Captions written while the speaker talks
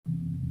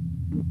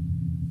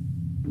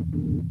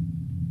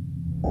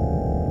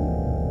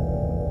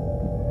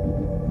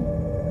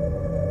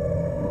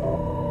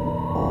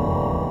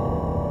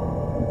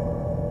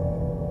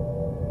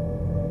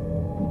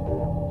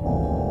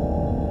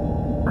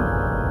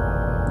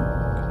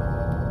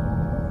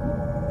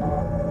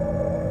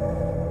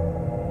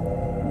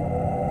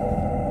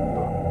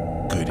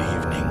Good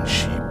evening,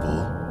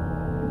 sheeple.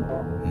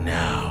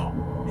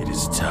 Now it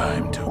is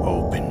time to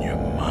open your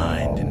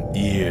mind and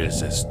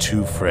ears as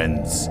two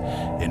friends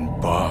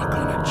embark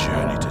on a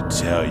journey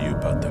to tell you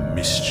about the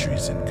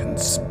mysteries and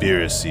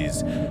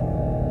conspiracies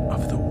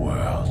of the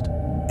world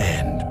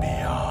and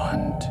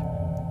beyond.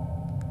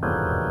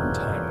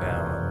 Time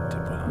now to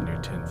put on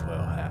your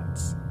tinfoil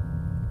hats.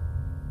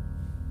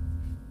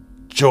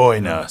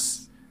 Join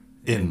us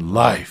in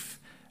Life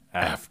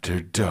After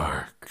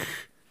Dark.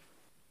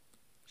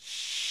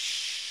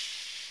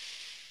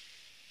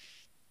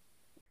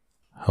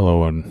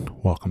 Hello and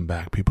welcome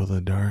back, people of the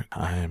dark.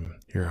 I am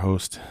your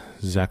host,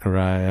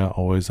 Zachariah,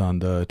 always on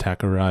the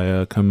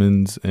Tachariah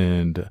Cummins,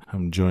 and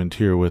I'm joined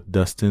here with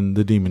Dustin,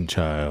 the Demon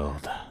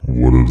Child.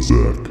 What up,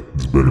 Zach?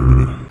 It's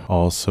better.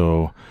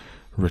 Also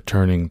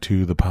returning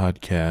to the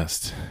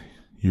podcast,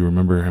 you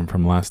remember him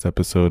from last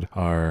episode,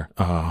 our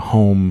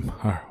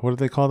what do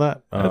they call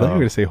that? I thought you were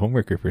going to say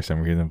homewrecker for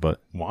some reason,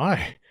 but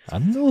Why? I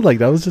don't know. Like,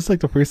 that was just like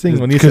the first thing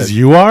when you said. Because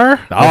you are?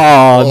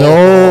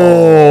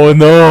 Oh,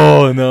 no.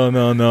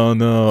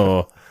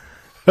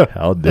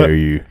 How dare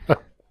you?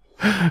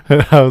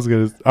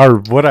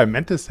 What I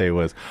meant to say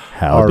was,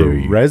 How dare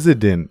you?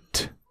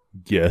 resident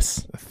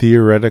Yes.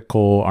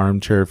 theoretical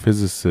armchair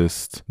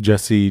physicist,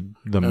 Jesse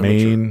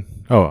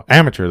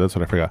amateur, that's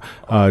what I forgot.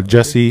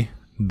 Jesse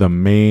the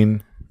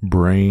main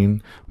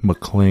brain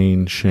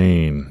McLean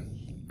Shane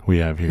we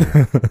have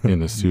here in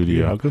the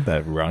studio. How could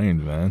that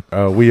rhyme, man?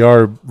 We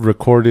are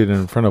recorded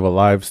in front of a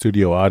live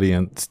studio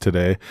audience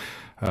today.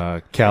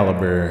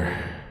 Caliber.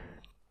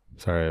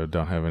 Sorry, I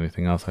don't have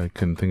anything else. I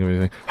couldn't think of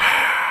anything.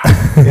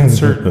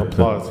 Insert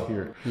applause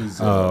here. He's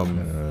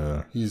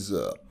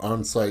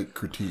on-site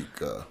critique.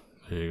 There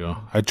you go.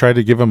 I tried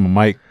to give him a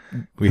mic.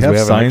 We have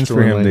an signs extra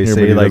for one him. laying They here,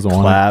 say but he like doesn't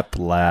want clap,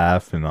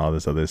 laugh, and all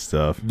this other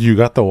stuff. it. You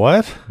got the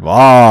what?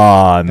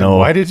 Ah, no. And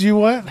why did you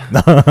what?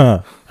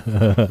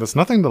 That's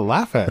nothing to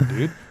laugh at,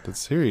 dude. That's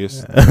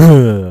serious.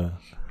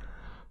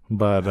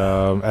 But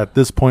at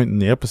this point in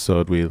the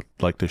episode, we'd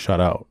like to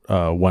shout out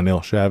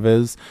Juanil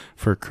Chavez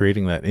for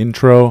creating that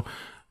intro.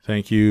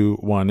 Thank you,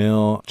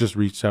 Juanil. Just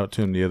reached out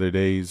to him the other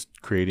day. He's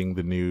creating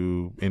the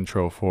new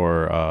intro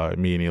for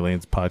me and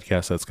Elaine's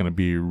podcast that's going to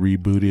be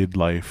rebooted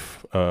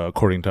life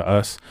according to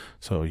us.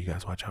 So you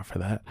guys watch out for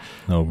that.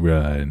 All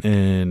right.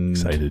 And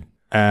Excited.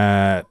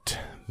 at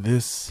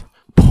this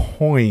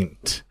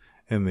point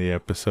in the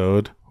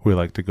episode, we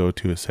like to go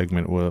to a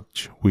segment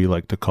which we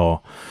like to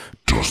call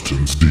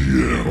Dustin's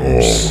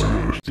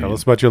DMs. Tell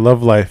us about your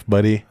love life,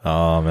 buddy.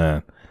 Oh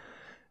man,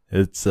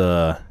 it's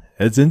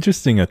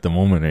interesting at the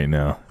moment right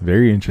now.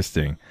 Very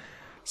interesting.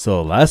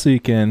 So last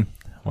weekend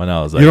when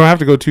I was like, You don't have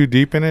to go too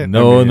deep in it.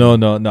 no.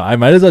 I I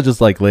might as well just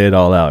like lay it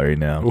all out right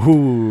now. mean,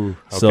 ooh. Okay.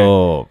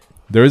 So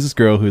there was this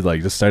girl who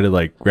like just started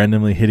like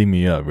randomly hitting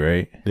me up,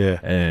 right? yeah.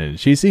 And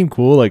she seemed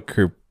cool. Like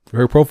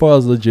her profile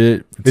is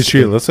legit. Is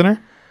she a listener?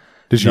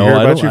 Did she No, hear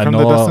I about don't- you I from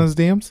the know, Dustin's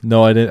DMs?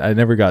 No, I didn't. I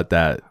never got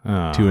that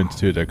Oh. too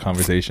into the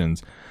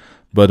conversations.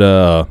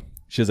 But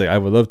she was like, I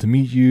would love to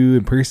meet you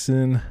in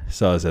person.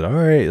 So I said, all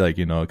right, like,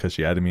 you know, because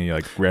she added me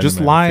like randomly Just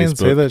on lie and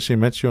say Facebook. that she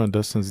met you on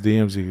Dustin's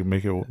DMs. You can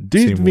make it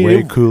Dude, seem me-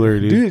 way cooler,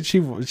 dude.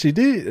 Dude, she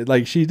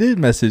did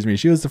message me.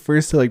 She was the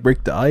first to like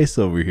break the ice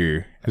over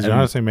here. Because And-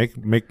 honestly,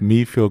 make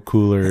me feel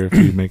cooler if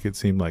you make it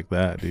seem like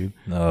that, dude.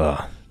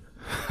 no.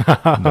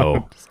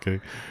 Just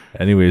kidding.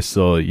 Anyway,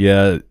 so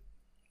yeah.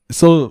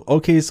 So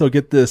okay, so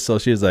get this. So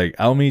she was like,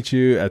 I'll meet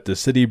you at the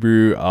City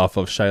Brew off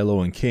of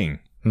Shiloh and King.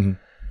 Mhm.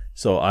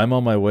 So I'm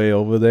on my way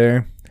over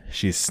there.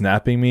 She's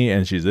snapping me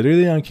and she's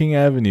literally on King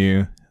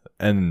Avenue.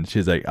 And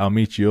she's like, I'll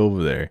meet you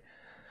over there.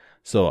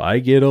 So I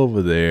get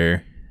over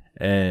there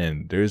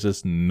and there's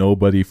just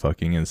nobody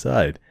fucking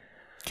inside.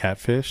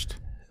 Catfished?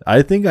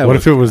 I think I What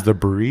was. if it was the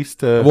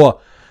barista? Well,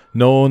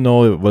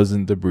 no, it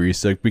wasn't the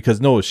barista. Because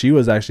no, she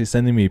was actually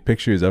sending me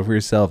pictures of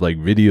herself, like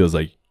videos,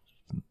 like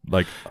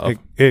of,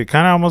 it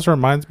kind of almost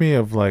reminds me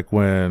of like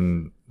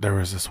when there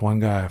was this one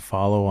guy I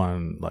follow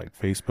on like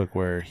Facebook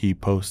where he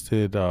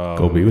posted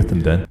go be with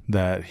them then.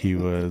 that he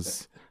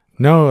was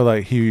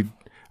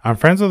I'm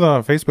friends with him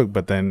on Facebook,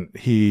 but then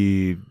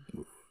he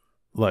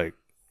like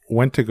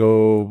went to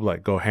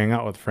go hang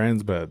out with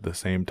friends, but at the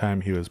same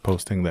time he was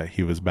posting that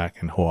he was back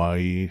in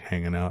Hawaii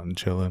hanging out and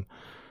chilling.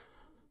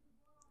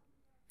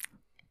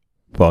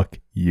 Fuck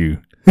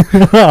you.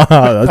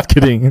 That's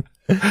kidding.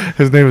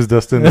 His name is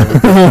Dustin.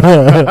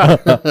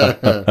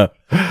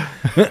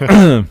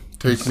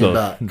 Take me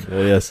back.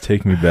 Yes,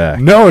 take me back.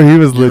 No, he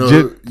was You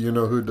legit.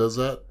 know who does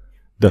that?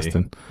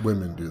 Dustin.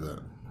 Women do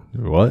that.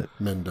 What?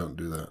 Men don't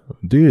do that.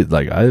 Dude,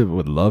 like I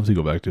would love to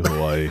go back to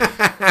Hawaii.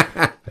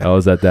 I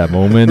was at that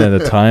moment at a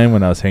time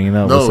when I was hanging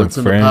out with No, some it's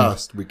in friends. the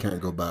past. We can't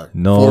go back.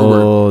 No,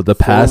 Forward. the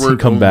past can Forward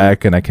come only.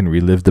 back, and I can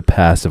relive the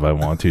past if I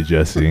want to,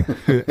 Jesse.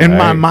 In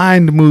my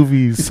mind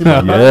movies.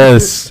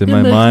 Yes, in It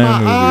my makes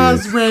mind. my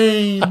movies. eyes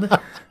rain.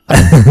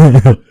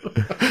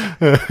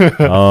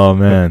 Oh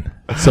man.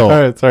 So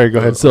All right, sorry, go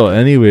ahead. So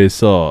anyway,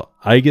 so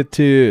I get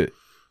to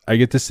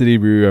City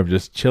Brew. I'm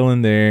just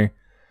chilling there,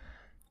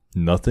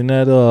 nothing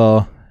at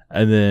all.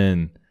 And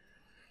then,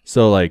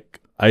 so like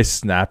I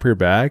snap her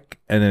back,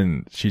 and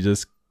then she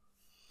just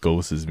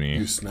ghosts me.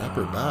 You snap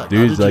her back.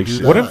 Dude, How did like, you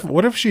do What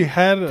that? if she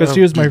had? Because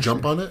she was Did my you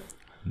jump on it?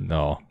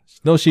 no,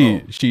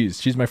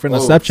 she's my friend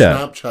on Oh,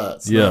 Snapchat.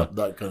 Snapchat. Yeah.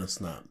 That kind of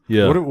snap.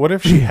 Yeah. What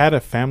if she had a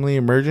family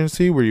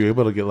emergency? Were you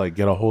able to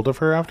get a hold of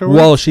her afterwards?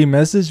 Well, she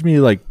messaged me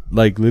like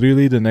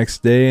literally the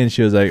next day, and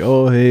she was like,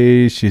 "Oh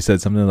hey," she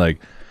said something like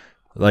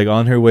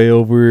on her way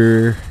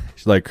over,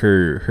 like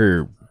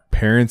her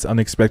parents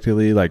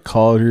unexpectedly like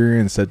called her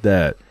and said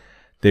that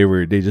they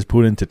just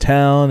pulled into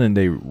town and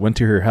they went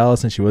to her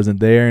house and she wasn't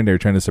there and they were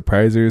trying to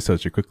surprise her, so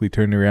she quickly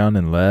turned around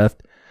and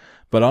left.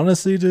 But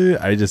honestly, dude,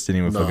 I just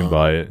didn't even fucking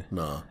buy it.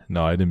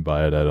 No, I didn't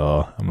buy it at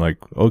all. I'm like,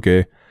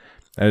 okay.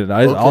 And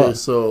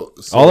So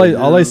all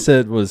I you-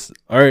 said was,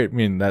 all right. I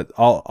mean, that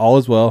all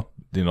is well.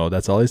 You know,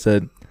 that's all I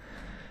said.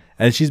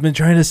 And she's been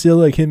trying to still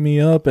like hit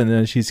me up, and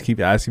then she's keep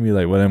asking me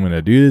like what I'm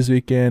gonna do this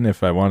weekend,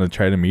 if I want to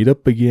try to meet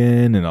up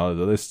again, and all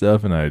this other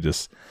stuff. And I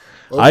just,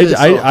 Okay,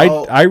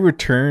 I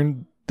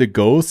returned the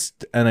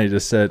ghost, and I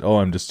just said, oh,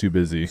 I'm just too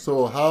busy.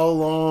 So how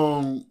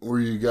long were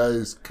you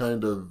guys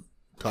kind of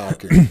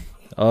talking?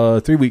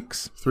 3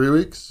 weeks. 3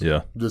 weeks?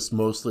 Yeah. Just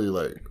mostly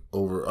like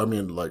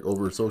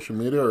over social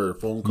media or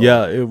phone call?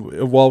 Yeah.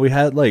 Well, we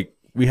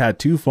had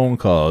 2 phone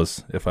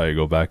calls. If I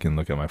go back and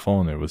look at my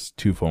phone, there was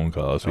 2 phone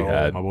calls we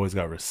had. My boys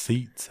got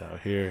receipts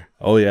out here.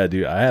 Oh yeah,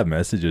 dude. I have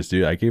messages,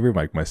 dude. I gave her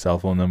my cell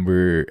phone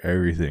number,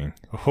 everything.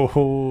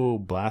 Oh,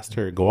 blast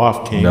her! Go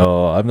off, King.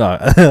 No, I'm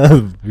not.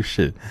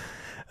 Shit.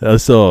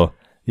 So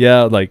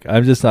yeah, like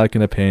I'm just not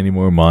gonna pay any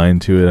more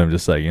mind to it. I'm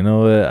just like, you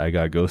know what? I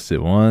got ghosted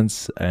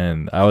once,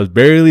 and I was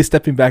barely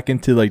stepping back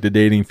into like the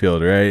dating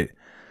field, right?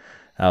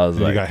 I was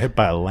You like, got hit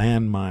by a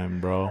landmine,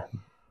 bro.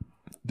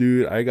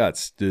 dude, I got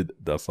stood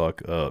the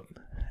fuck up.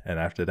 And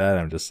after that,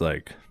 I'm just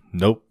like,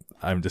 nope.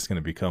 I'm just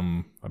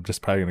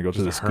probably gonna go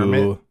to the a school.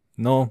 hermit?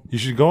 No. You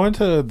should go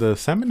into the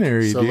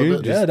seminary,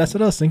 Celibate? dude. Yeah, that's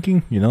what I was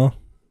thinking, you know.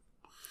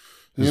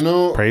 You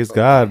know, Praise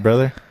God,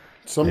 brother.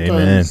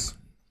 sometimes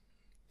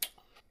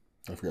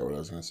I forgot what I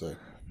was gonna say.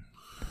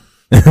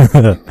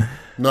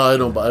 No, I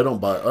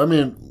don't buy. I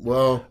mean,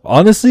 well,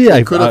 Honestly,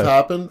 it could have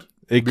happened.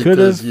 It could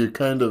Because have. you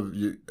kind of,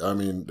 I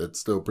mean, it's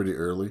still pretty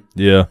early,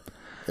 Yeah.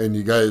 and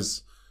you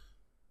guys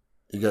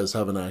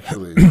haven't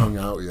actually hung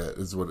out yet,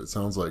 is what it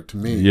sounds like to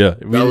me. Yeah,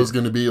 that was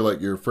going to be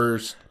like your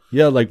first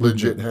Yeah, like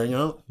legit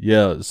hangout.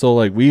 Yeah, so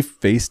like we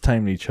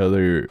FaceTimed each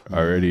other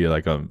already.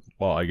 Like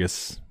well, I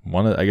guess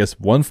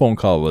one phone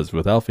call was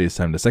without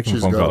FaceTime. The second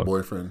She's phone got call, a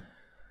boyfriend.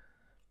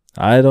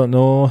 I don't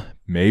know.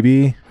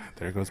 Maybe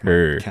There goes my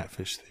Her-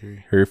 catfish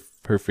theory. her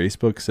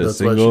Facebook says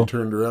That's why single. she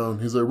turned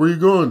around. He's like, "Where you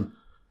going?"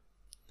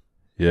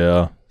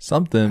 Yeah,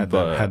 something.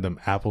 But Had them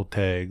Apple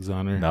tags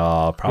on her.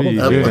 nah, What are probably. you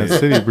Apple doing tags. at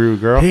City Brew,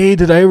 girl? Hey,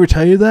 did I ever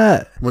tell you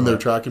that? When they're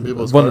tracking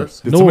people's When-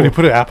 cars. Did no. somebody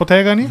put an Apple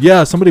tag on you?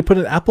 Yeah, somebody put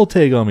an Apple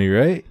tag on me,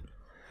 right?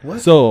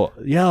 What? So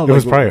yeah, It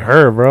was probably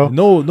her, bro.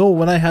 no.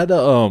 When I had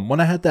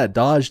that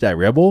Dodge, that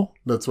Rebel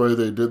That's why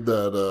they did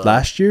that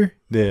last year.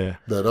 Yeah.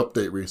 that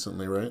update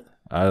recently, right?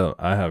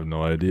 I have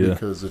no idea.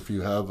 Because if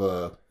you have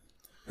a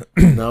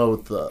now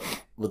with the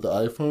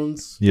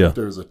iPhones, Yeah. if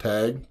there's a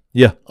tag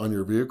Yeah, on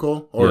your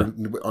vehicle or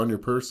on your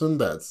person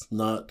that's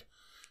not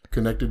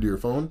connected to your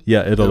phone,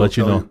 yeah, it'll let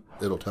you tell know.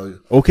 It'll tell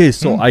you.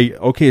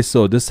 Okay,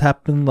 so this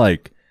happened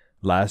like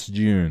last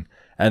June,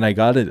 and I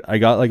got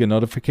like a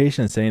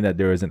notification saying that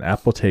there was an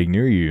Apple tag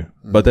near you.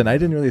 But then I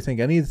didn't really think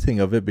anything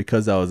of it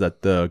because I was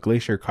at the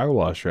Glacier Car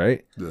Wash,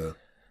 right? Yeah.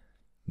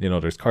 You know,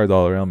 there's cars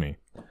all around me.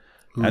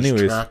 Who's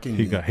Anyways, tracking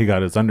He you?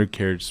 got his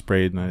undercarriage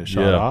sprayed and then it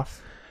shot Yeah.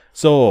 off.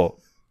 So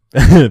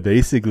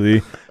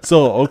basically,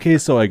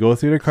 so I go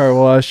through the car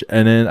wash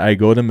and then I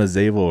go to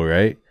Mazevo,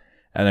 right?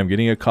 And I'm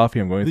getting a coffee.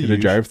 I'm going through the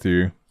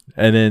drive-through,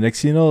 and then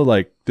next thing you know,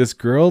 like this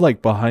girl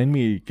like behind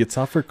me gets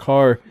off her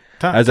car.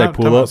 As I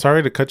pull up-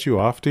 sorry to cut you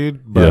off,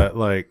 dude, but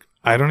like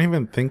I don't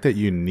even think that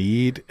you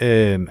need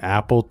an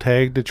Apple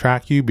tag to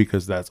track you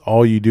because that's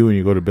all you do when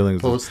you go to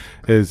Billings Post.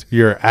 is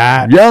you're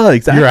at Yeah,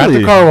 exactly. you're at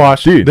the car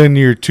wash, Dude. then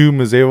you're to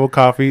Mazevo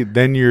Coffee,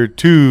 then you're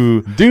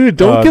to Dude,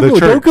 don't the give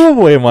church.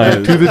 away my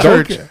to the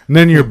church, and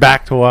then you're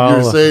back to You're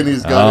Wild. saying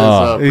he's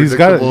got his He's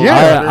got it, predictable yeah.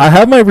 pattern? I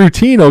have my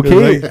routine, okay?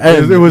 It was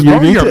like- it was you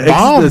probably need your to exit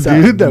mom, this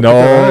dude, that put No,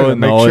 that on.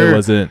 Make no, sure- it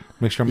wasn't.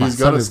 Make sure my He's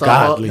son got to is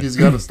stop. godly. He's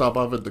got to stop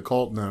off at the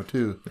cult now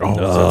too. Oh,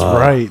 that's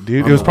right,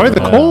 dude. It was probably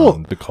the Yeah,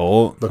 Colt. The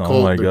Colt. The Oh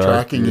Colt, my they're god,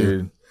 tracking you.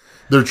 dude.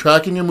 They're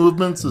tracking your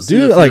movements. To see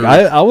Dude, if like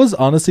you're- I was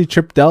honestly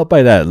tripped out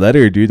by that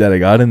letter, dude, that I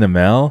got in the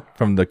mail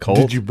from the Colt.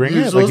 Did you bring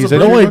You're it? Like supposed you to said,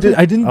 bring No, you I were did.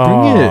 I didn't bring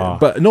Aw. it.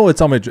 But no, it's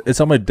on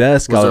my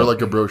desk. was there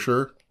like a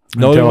brochure?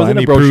 No, it Until wasn't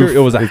a any brochure. proof, It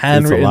was a it's a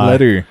handwritten lie.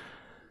 letter.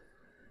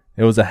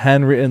 It was a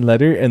handwritten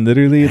letter, and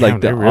literally, Damn,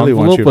 like the they really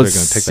want envelope you if they're was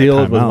gonna take that sealed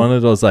time with out. one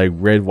of those like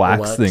red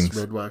wax things.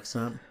 Red wax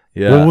stamp.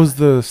 Yeah, What was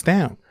the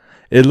stamp?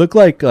 it looked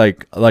like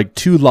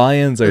two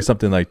lions or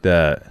something like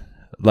that.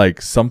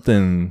 Like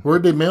something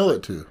Where'd they mail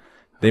it to?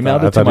 they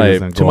mailed I it to thought it was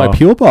my gonna to go my off.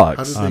 PO How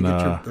box. did On, they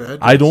get your address?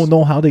 I don't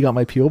know how they got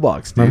my PO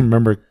box, dude.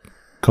 Remember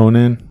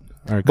Conan?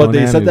 Or But they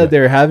Conan? said He's that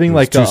they're having there's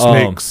like two a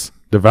snakes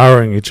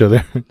devouring each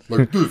other.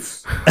 Like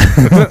this.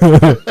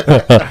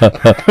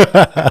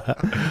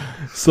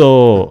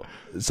 So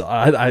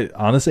I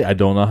honestly I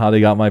don't know how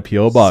they got my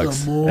PO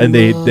box, and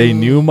they Samoa.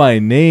 knew my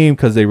name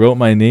because they wrote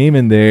my name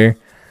in there,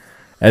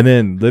 and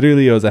then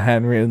literally it was a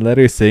handwritten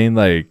letter saying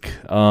like,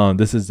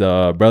 this is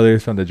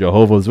brothers from the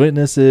Jehovah's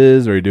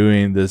Witnesses. We're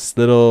doing this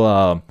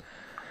little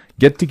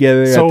get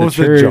together So at the was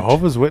it church.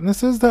 Jehovah's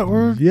Witnesses that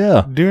were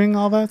Yeah, doing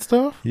all that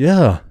stuff?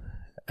 yeah.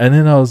 And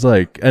then I was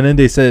like, and then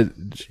they said,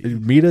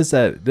 meet us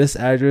at this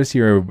address.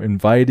 You're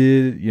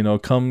invited. You know,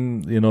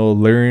 come. You know,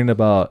 learn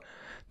about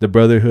the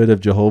Brotherhood of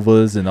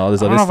Jehovah's and all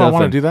this I don't other know if I stuff.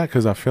 want to And do that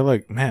because I feel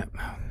like, man,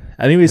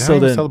 anyway, they so don't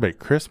even then celebrate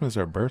Christmas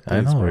or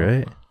birthdays. I know, bro.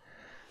 right?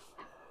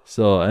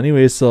 So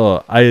anyway,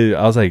 so I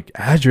was like,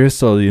 address.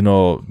 So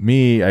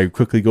I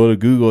quickly go to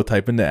Google,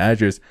 type in the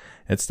address.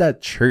 It's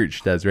that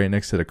church that's right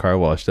next to the car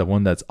wash, that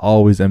one that's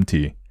always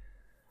empty.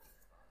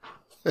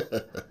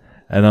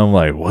 And I'm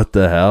like, what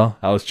the hell?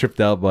 I was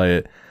tripped out by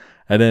it.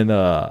 And then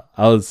I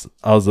was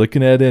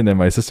looking at it, and then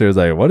my sister was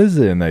like, what is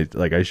it? And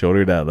I showed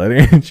her that letter,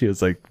 and she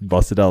was like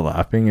busted out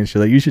laughing, and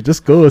she's like, you should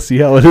just go see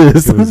how it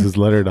is. It was his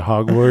letter to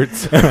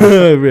Hogwarts.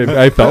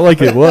 I felt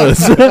like it was.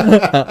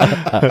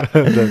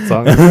 That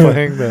song is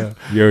playing.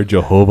 You're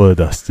Jehovah,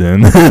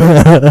 Dustin.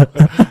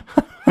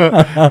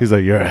 He's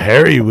like, you're a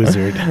hairy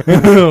wizard.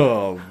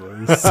 Oh,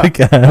 boy, sick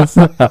ass.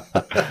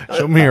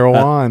 Show me your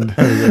wand.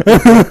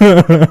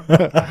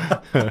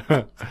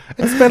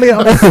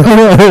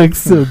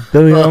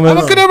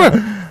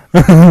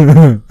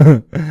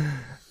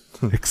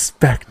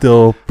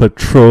 Expecto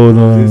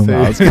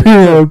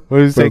Patronum. What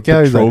did he say?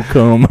 Kelly? He's like,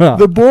 Patrocum.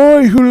 the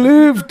boy who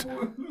lived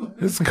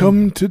has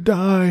come to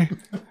die.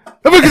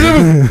 But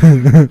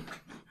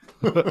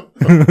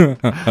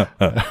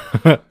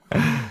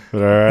all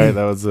right,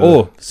 that was.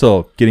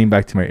 So getting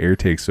back to my air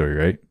take story,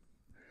 right?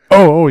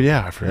 Oh,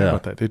 yeah, I forgot Yeah.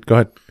 about that, dude. Go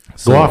ahead.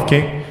 So- Go off,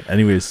 King.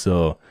 Anyways,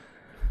 so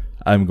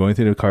I'm going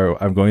through the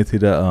car. I'm going through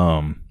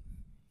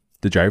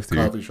the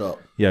drive-through. Coffee shop.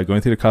 Yeah,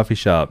 going through the coffee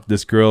shop.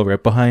 This girl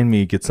right behind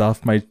me gets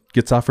off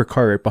her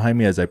car right behind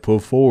me as I pull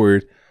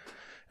forward,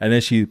 and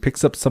then she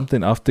picks up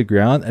something off the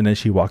ground, and then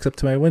she walks up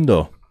to my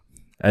window,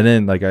 and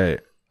then like I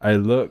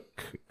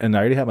look, and I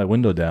already have my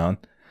window down,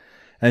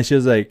 and she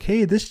was like,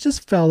 "Hey, this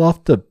just fell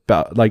off the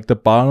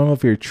bottom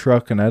of your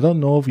truck, and I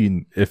don't know if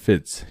you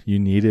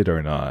need it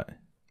or not."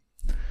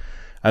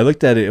 I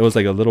looked at it. It was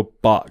like a little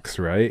box,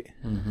 right?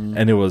 Mm-hmm.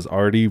 And it was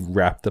already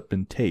wrapped up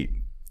in tape.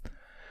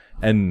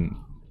 And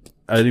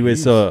anyway,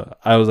 so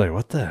I was like,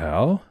 what the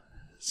hell?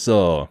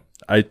 So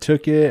I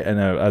took it, and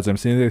as I'm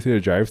sitting there through the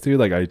drive-thru,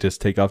 like I just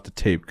take off the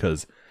tape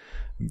because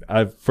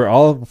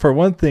for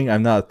one thing,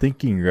 I'm not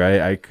thinking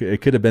right.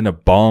 It could have been a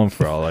bomb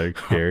for all I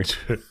care.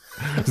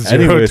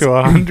 0 to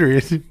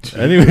 100.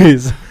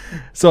 Anyways,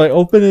 so I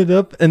open it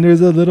up, and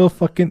there's a little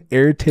fucking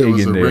air It tag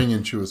was in a there. ring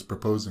and she was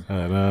proposing.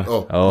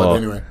 Oh, But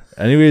anyway.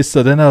 Anyways,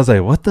 so then I was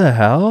like, what the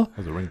hell? that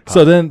was a ring pop.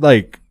 So then,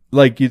 like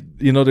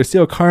there's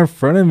still a car in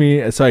front of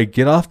me. So I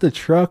get off the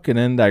truck, and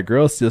then that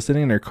girl still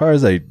sitting in her car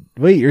is like,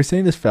 wait, you're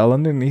saying this fell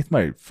underneath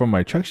from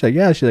my truck? She's like,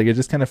 yeah. She's like, it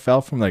just kind of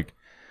fell from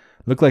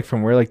looked like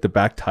from where like the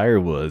back tire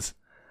was.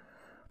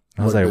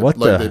 I was like, what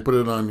like the? they put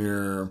it on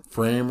your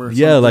frame or something?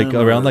 Yeah, like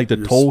or around like the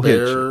your toll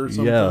hitch. spare or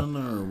something, Yeah.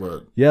 or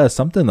what? Yeah,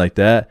 something like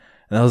that.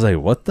 And I was like,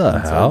 what the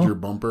Inside hell? your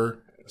bumper?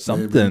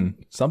 Something.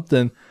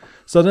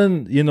 So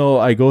then,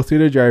 I go through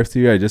the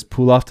drive-thru. I just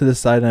pull off to the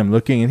side, and I'm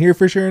looking, and here,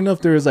 for sure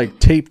enough, there was like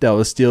tape that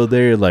was still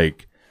there,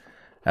 like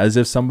as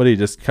if somebody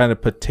just kind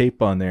of put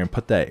tape on there and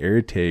put that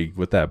air tag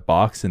with that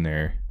box in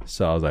there.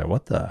 So I was like,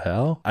 what the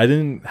hell? I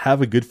didn't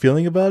have a good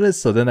feeling about it.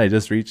 So then I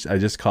just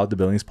called the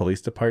Billings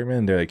Police Department,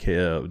 and they're like,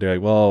 hey,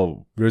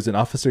 well, there's an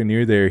officer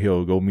near there.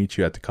 He'll go meet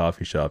you at the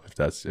coffee shop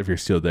if you're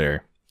still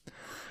there.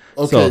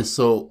 Okay,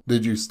 so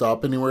did you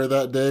stop anywhere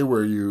that day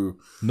where you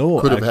No,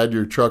 could have had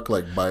your truck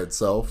like by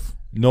itself?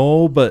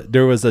 No, but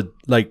there was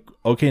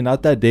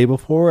not that day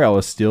before. I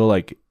was still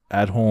like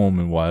at home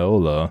in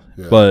Wyola,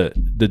 Yeah. but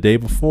the day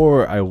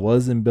before I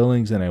was in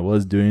Billings, and I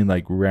was doing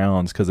like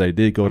rounds because I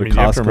did go to You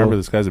have to Costco. remember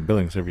this guy's at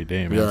Billings every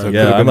day, man. Yeah. So it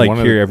Yeah, could've I'm been like one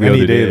of here the- every any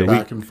other day of day. the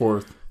week. Back and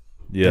forth.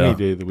 Yeah, Any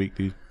day of the week,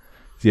 dude.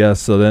 yeah.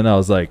 So then I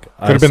was like,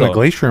 Could have been the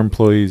Glacier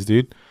employees,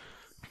 dude.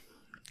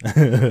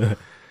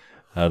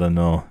 I don't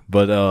know,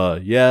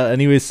 but yeah.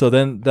 Anyways, so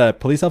then that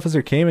police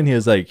officer came, and he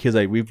was like, you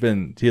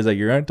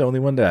aren't the only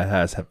one that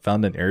has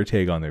found an air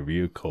tag on their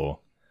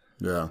vehicle.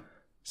 Yeah.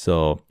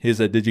 So he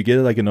said, did you get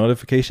like a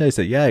notification? I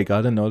said, yeah, I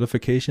got a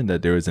notification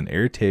that there was an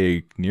air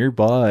tag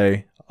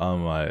nearby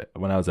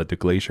when I was at the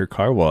Glacier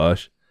car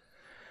wash.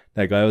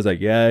 That guy was like,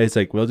 yeah, he's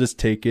like, we'll just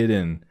take it,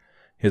 and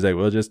he's like,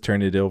 we'll just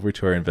turn it over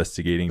to our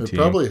investigating It team.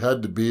 probably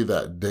had to be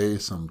that day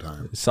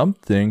sometime.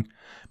 Something.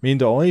 mean,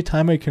 the only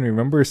time I can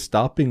remember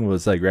stopping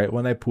was like right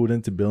when I pulled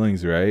into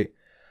Billings, right?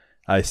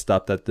 I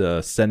stopped at the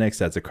Cenex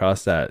that's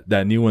across that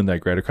new one,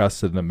 like right across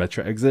to the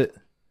Metro exit,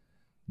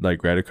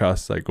 like right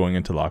across, like going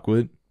into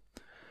Lockwood.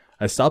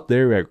 I stopped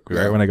there right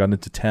when I got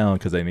into town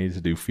because I needed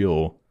to do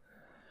fuel.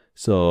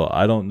 So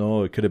I don't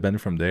know. It could have been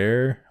from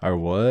there or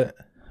what,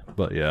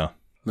 but yeah.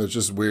 It's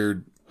just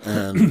weird.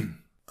 And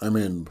I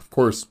mean, of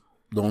course,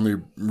 the only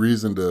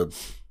reason to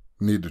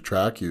need to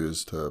track you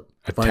is to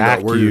find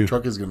out where your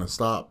truck is going to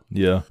stop.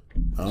 Yeah.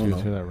 I don't know.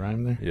 Hear that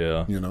rhyme there?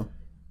 Yeah. You know?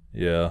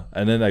 Yeah.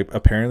 And then like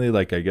apparently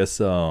like I guess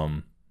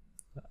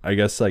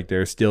like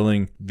they're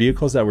stealing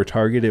vehicles that were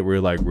targeted were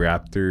like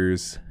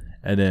Raptors,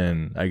 and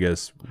then I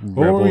guess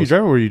What were you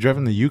driving? Were you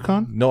driving the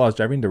Yukon? No, I was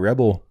driving the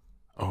Rebel.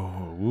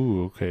 Oh,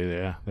 ooh, okay,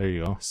 yeah, there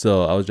you go.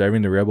 So I was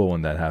driving the Rebel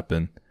when that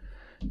happened.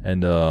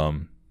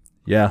 And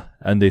yeah,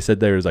 and they said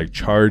there was like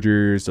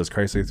Chargers, those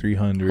Chrysler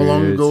 300s. How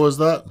long ago was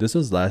that? This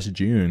was last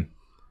June.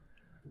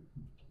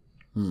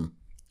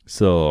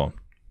 So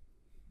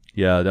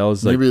yeah, that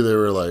was like, maybe they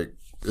were like,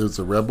 it was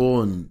a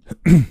Rebel, and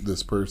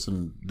this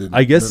person didn't.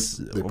 I guess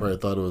they probably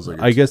thought it was like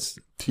I guess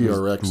TRX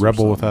or Rebel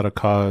something. without a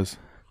cause.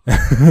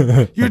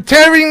 You're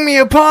tearing me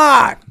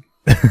apart.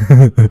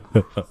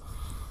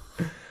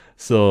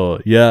 so.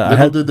 Yeah,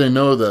 Little did they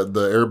know that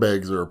the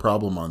airbags are a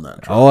problem on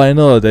that truck. Oh, I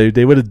know.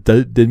 They would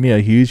have did me a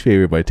huge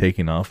favor by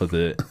taking off of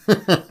it.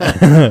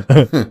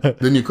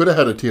 Then you could have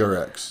had a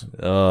TRX.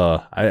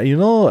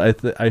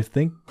 I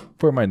think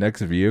for my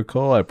next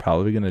vehicle, I'm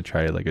probably gonna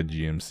try like a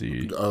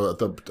GMC,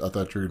 I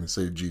thought you were going to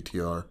say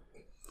GTR.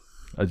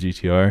 a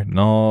GTR.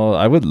 No,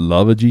 I would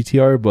love a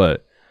GTR,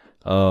 but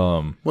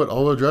What,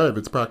 all-wheel drive?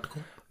 It's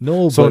practical.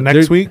 no. So but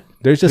next week,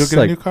 there's you'll just get a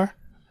like new car.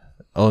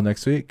 oh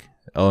next week.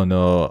 Oh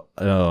no.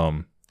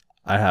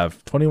 I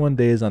have 21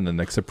 days on the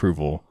next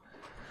approval,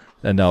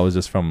 and that was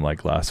just from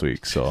like last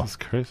week. So Jesus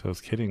Christ, I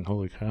was kidding.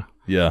 Holy cow!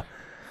 yeah.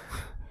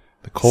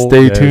 The Colt,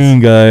 Stay guys.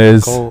 tuned,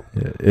 guys. Colt.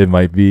 It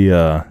might be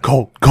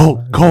Colt.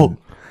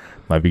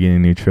 might be getting a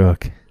new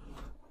truck.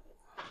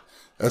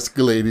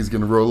 Escalade. He's going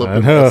to roll up I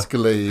an know.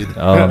 Escalade.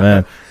 Oh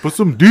man. Put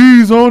some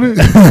D's on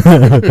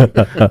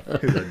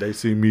it. They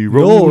see me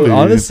rolling. No,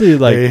 honestly,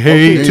 like they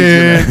he's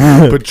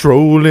hating,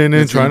 patrolling, and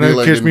It's gonna trying be to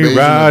like catch me Invasion of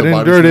the riding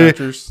Body dirty.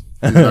 Snatchers.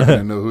 He's not going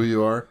to know who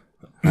you are.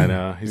 I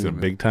know he's a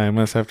big time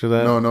us after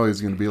that. No,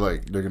 he's going to be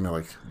like, they're going to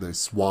like, they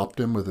swapped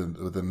him with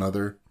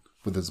another,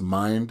 with his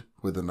mind,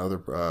 with another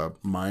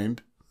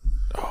mind.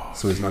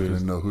 So he's not going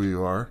to know who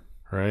you are.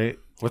 Right?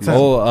 What's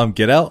that?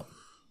 Get Out.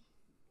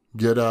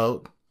 Get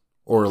Out,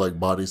 or like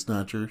Body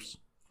Snatchers.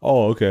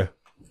 Oh, okay.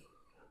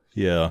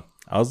 Yeah,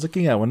 I was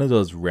looking at one of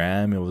those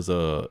Ram. It was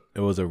a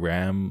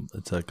Ram.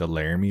 It's like a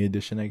Laramie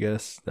edition, I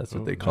guess. That's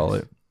what they call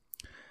it.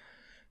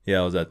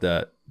 Yeah, I was at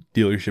that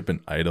dealership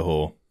in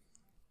Idaho.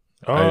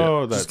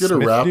 Oh, Just that get a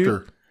Smith Raptor.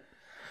 dude?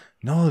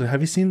 No,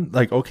 have you seen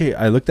like okay?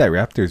 I looked at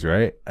Raptors,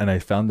 right, and I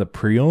found the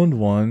pre-owned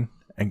one.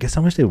 And guess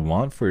how much they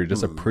want for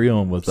just a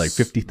pre-owned with like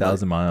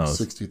 50,000 miles?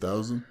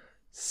 60,000.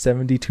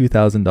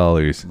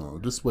 $72,000. No,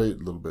 just wait a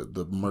little bit.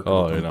 The market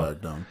Oh, will come you know.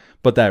 back down.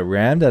 But that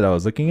Ram that I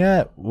was looking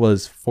at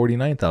was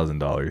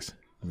 $49,000.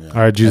 Yeah. All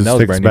right, Jesus, And that was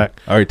take us brand new.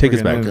 back. All right, take We're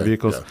us back. getting into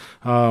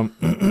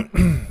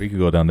vehicles. We could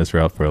go down this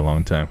route for a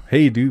long time.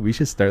 Hey, dude, we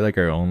should start like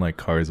our own like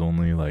cars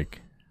only.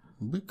 Like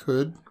We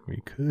could. we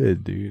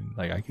could, dude.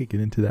 Like I could get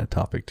into that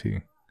topic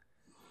too.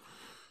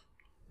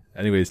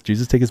 Anyways,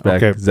 Jesus, take us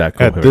back. Okay. Zach,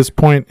 go At ahead. this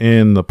point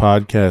in the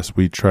podcast,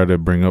 we try to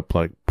bring up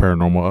like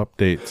paranormal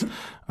updates.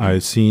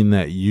 I've seen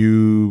that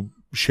you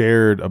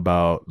shared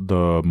about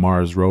the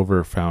Mars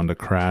rover found a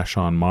crash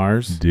on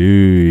Mars.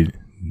 dude,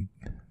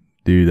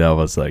 that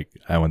was like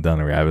I went down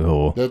a rabbit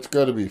hole. That's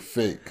got to be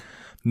fake.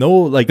 No,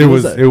 like It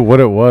was what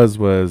it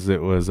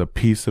was a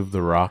piece of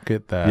the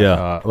rocket that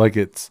Yeah. like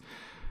it's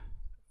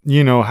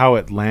you know how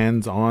it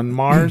lands on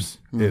Mars.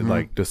 It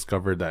like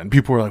discovered that, and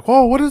people were like,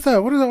 "Whoa, what is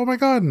that? What is that? Oh my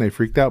god!" And they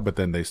freaked out, but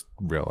then they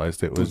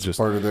realized it was It's just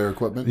part of their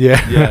equipment.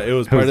 yeah, yeah, it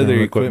was part of their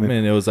their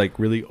equipment. It was like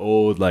really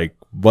old. Like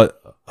what,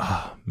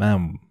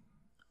 man?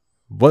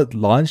 What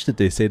launch did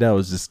they say that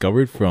was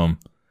discovered from?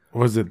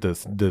 Was it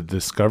the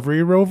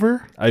Discovery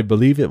rover? I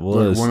believe it Like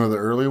was one of the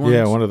early ones.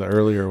 Yeah, one of the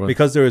earlier ones.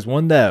 because there was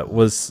one that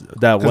was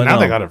that 'Cause one. now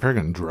they got a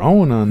freaking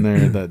drone on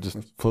there that just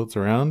floats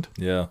around.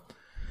 Yeah.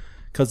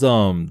 Cause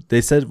they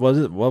said what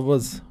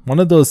was one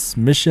of those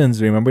missions,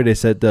 remember they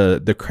said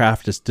the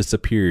craft just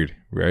disappeared,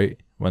 right?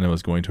 When it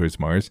was going towards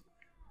Mars.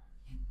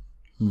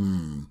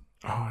 Hmm.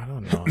 Oh, I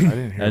don't know. I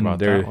didn't hear And about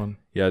they're that one.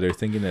 yeah, they're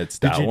thinking it's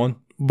Did that you- one.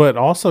 But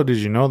also, did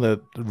you know that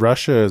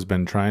Russia has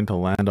been trying to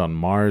land on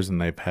Mars and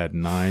they've had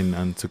 9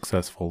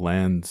 unsuccessful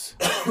lands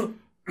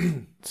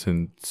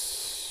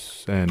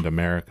since, and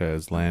America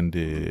has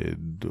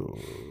landed,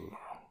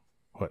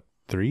 what,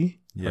 3?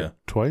 Yeah. Or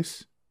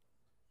twice?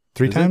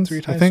 3 Is it times? 3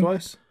 I times think.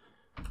 twice?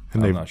 And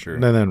I'm they've- not sure.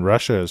 And then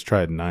Russia has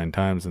tried 9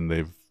 times and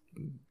they've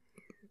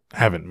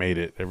haven't made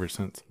it ever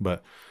since.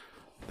 But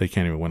they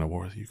can't even win a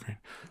war with Ukraine.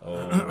 Oh,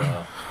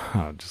 wow.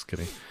 Oh, just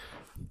kidding.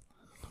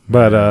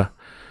 But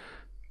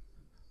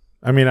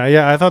I mean,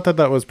 I thought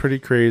that was pretty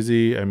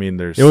crazy. I mean,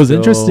 it was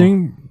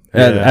interesting.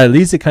 At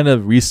least it kind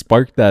of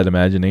re-sparked that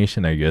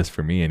imagination, I guess,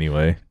 for me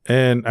anyway.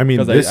 And I mean,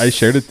 I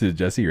shared it to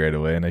Jesse right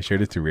away, and I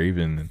shared it to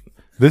Raven.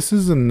 This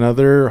is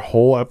another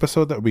whole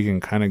episode that we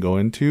can kind of go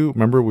into.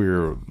 Remember, we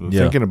were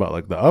thinking about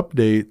like the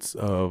updates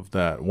of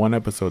that one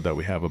episode that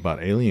we have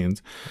about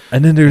aliens,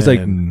 and then there's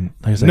nothing.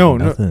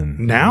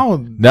 Now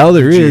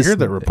there is. Did you hear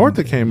that report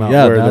that came out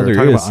where they're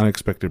talking about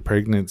unexpected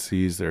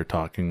pregnancies? They're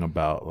talking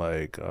about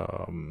like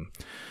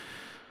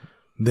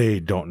they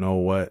don't know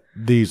what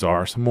these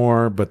are some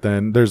more, but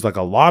then there's like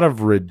a lot of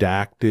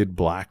redacted,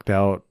 blacked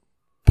out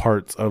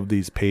parts of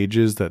these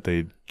pages that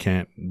they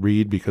can't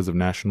read because of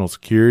national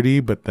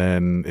security. But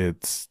then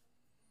it's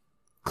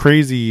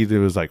crazy. There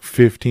was like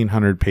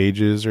 1,500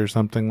 pages or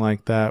something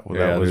like that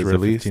that was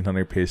released.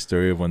 1,500 page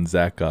story of when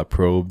Zach got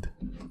probed.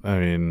 I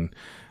mean,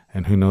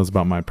 and who knows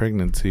about my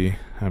pregnancy?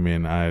 I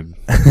mean, I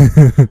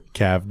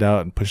calved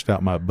out and pushed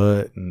out my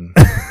butt, and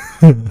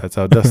that's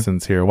how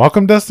Dustin's here.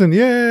 Welcome, Dustin!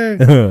 Yay!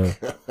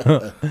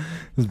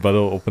 His butt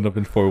will open up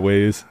in 4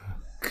 ways.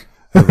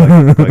 like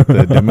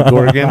the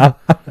Demogorgon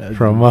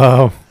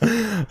from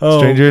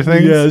Stranger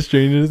Things. Yeah,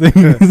 Stranger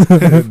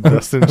Things.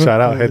 Dustin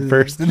shot out head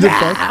first.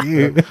 Fuck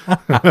you.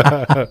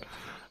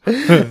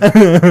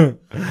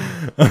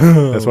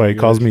 That's why he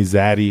calls me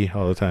Zaddy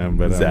all the time.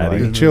 But Zaddy.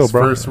 I'm like, chill,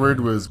 bro. His first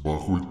word was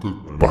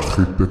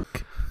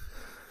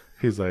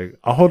He's like,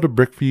 I'll hold a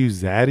brick for you,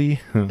 Zaddy.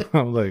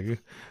 I'm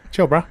like,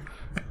 chill, bro.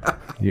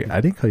 Yeah,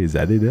 I didn't call you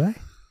Zaddy, did I?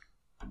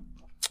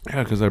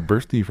 Yeah, because I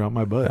birthed you from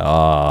my butt.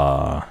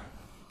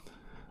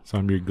 So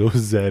I'm your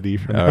ghost Zaddy.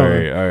 All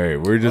right.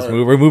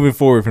 We're moving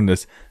forward from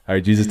this. All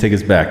right, Jesus, take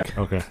us back.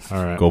 Okay,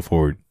 all right. Go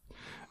forward.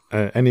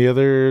 Any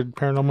other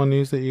paranormal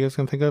news that you guys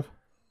can think of?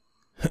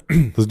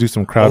 Let's do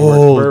some crowd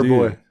work.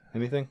 Boy.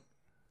 Anything?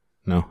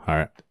 No?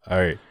 All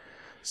right.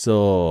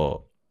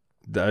 So,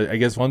 I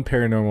guess one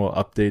paranormal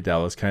update that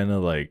was kind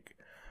of like,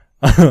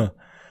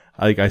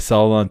 like I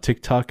saw it on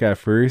TikTok at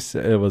first.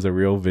 It was a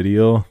real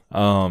video.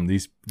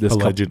 This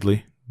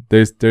allegedly.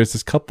 There's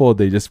this couple.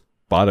 They just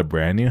bought a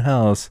brand new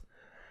house.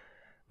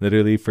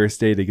 Literally,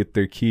 first day they get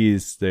their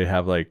keys, they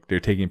have like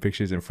they're taking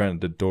pictures in front.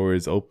 The door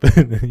is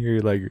open, and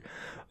you're like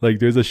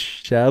there's a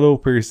shadow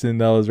person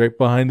that was right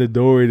behind the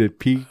door that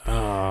peeked,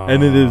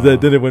 and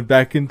then it went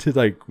back into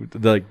like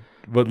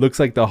what looks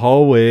like the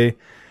hallway,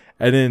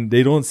 and then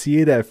they don't see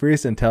it at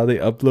first until they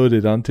upload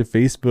it onto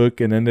Facebook,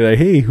 and then they're like,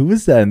 "Hey, who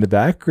is that in the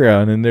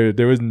background?" And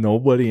there was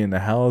nobody in the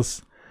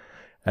house,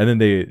 and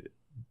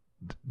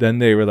then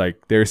they were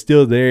like, they're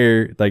still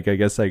there. Like, I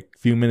guess like a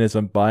few minutes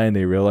went by and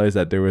they realized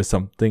that there was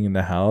something in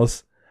the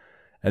house.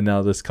 And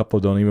now this couple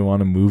don't even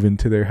want to move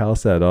into their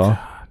house at all.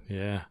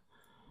 Yeah.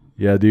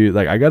 Yeah, dude.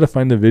 Like, I got to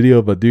find the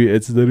video, but dude,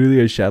 it's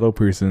literally a shadow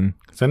person.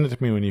 Send it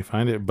to me when you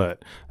find it.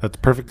 But that's a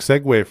perfect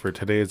segue for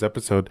today's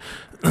episode.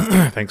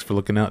 Thanks for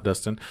looking out,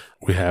 Dustin.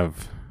 We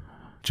have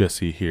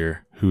Jesse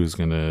here who's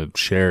going to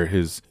share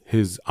his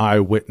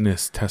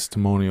eyewitness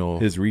testimonial.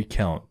 His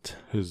recount.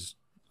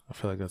 I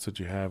feel like that's what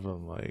you have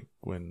on like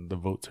when the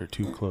votes are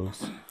too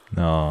close.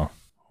 No.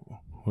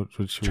 What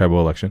Tribal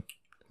election.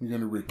 You're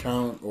going to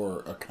recount or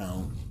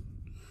account?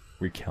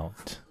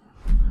 Recount.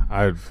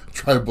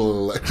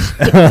 Tribal election.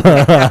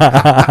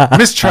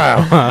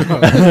 Mistrial.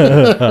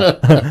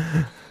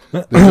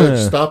 The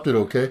judge stopped it,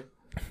 okay?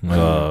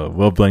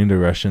 We'll blame the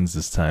Russians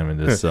this time in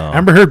this.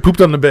 Amber Heard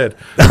pooped on the bed.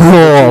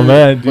 Oh,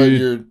 man,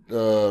 dude.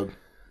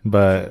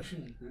 But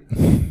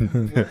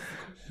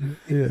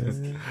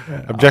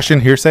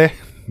objection, hearsay.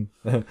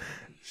 Did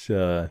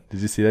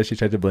you see that? She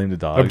tried to blame the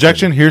dogs.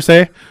 Objection,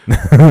 hearsay.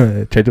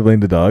 Tried to blame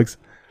the dogs.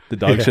 The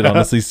dog should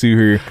honestly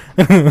sue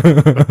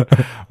her.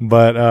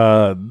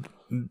 But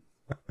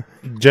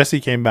Jesse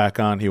came back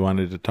on. He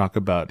wanted to talk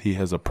about, he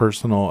has a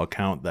personal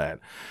account that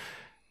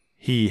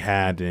he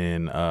had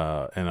in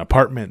an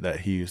apartment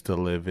that he used to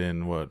live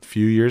in a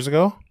few years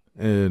ago,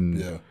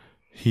 and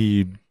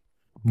he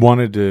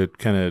wanted to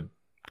kind of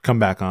come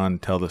back on,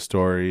 tell the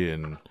story,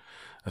 and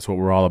that's what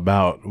we're all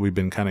about. We've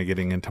been kind of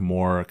getting into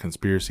more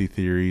conspiracy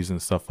theories and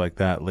stuff like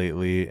that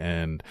lately,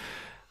 and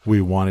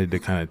we wanted to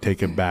kind of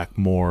take it back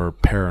more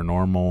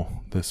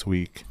paranormal this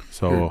week.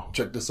 So here,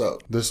 check this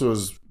out. This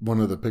was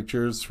one of the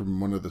pictures from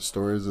one of the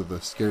stories of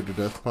the Scared to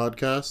Death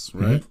podcast,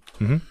 right?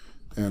 Mm-hmm.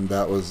 And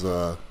that was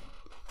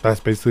that's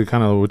basically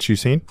kind of what you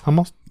seen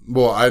almost.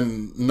 Well,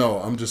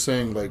 I'm just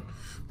saying, like,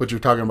 what you're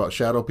talking about,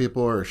 shadow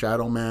people or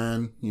shadow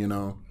man,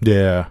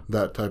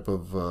 that type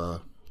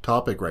of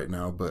topic right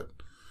now. But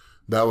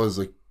that was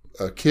a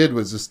kid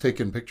was just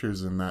taking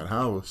pictures in that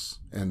house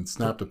and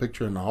snapped a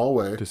picture in the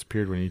hallway.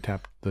 Disappeared when you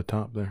tapped the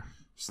top there.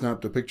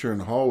 Snapped a picture in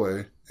the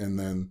hallway and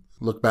then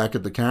looked back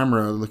at the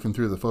camera, looking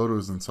through the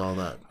photos, and saw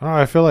that. Oh,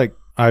 I feel like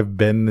I've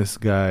been this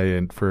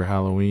guy for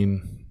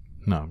Halloween.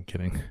 No, I'm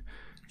kidding.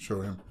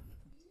 Show him.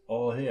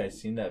 Oh, hey, I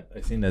seen that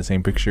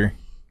same picture.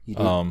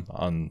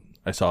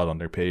 I saw it on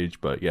their page,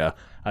 but yeah,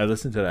 I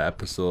listened to that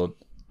episode.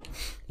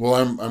 Well,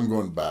 I'm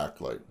going back,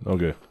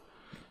 okay.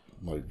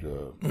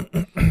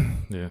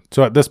 Yeah.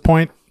 So at this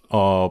point,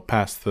 I'll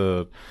pass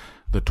the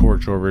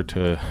torch over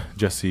to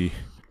Jesse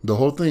The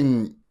whole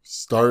thing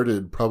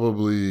started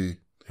probably.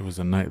 It was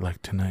a night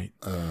like tonight.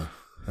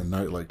 A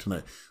night like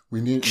tonight.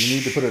 We need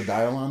to put a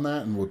dial on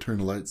that, and we'll turn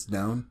the lights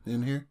down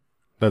in here.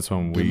 That's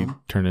when we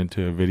turn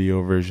into a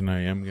video version.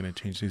 I am going to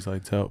change these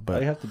lights out. But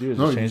all you have to do is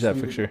just change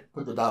that picture.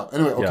 Put the dial.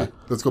 Anyway, okay,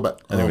 let's go back.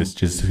 Anyways,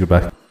 just go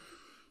back.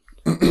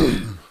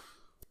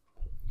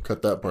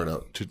 Cut that part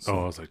out. I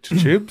was like,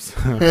 chips? Chips.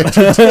 Oh,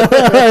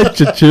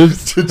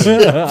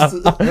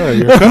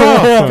 you're cut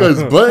off.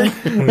 Because blank.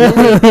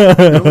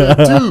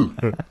 Two.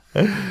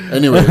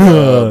 Anyway.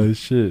 Oh,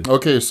 shit.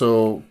 Okay,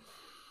 so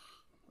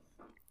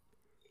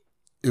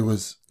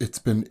it's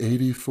been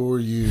 84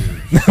 years.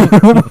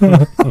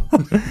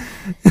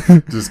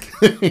 Just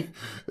kidding.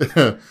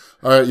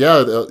 All right,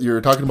 yeah, you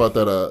were talking about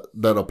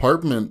that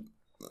apartment.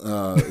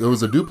 It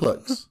was a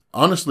duplex.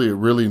 Honestly, a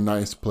really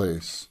nice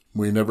place.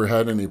 We never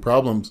had any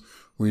problems.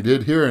 We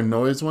did hear a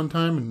noise one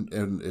time,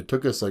 and it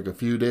took us like a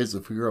few days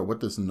to figure out what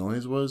this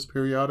noise was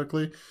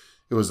periodically.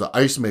 It was the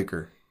ice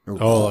maker.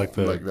 Like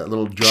that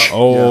little drop.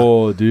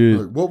 Oh, yeah.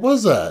 Dude. Like, what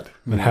was that?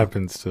 It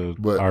happens to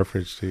our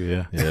fridge too,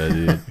 yeah. Yeah,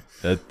 dude.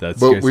 That's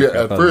but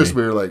at first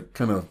we were like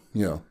kind of,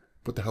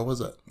 what the hell was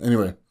that?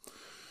 Anyway,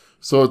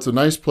 so it's a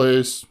nice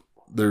place.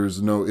 There's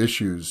no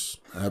issues.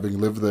 Having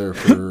lived there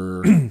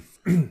for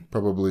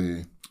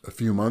probably a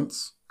few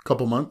months.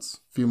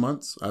 Few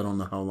months. I don't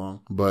know how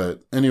long.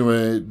 But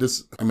anyway, I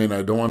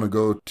don't want to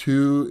go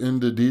too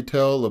into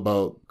detail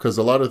because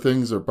a lot of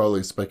things are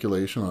probably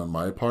speculation on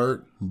my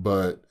part.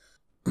 But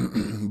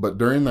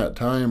during that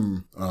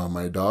time,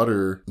 my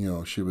daughter,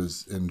 she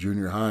was in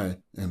junior high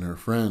and her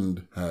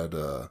friend had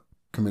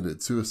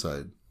committed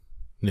suicide.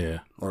 Yeah.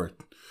 Or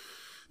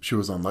she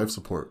was on life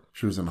support.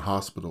 She was in a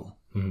hospital.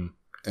 Mm-hmm.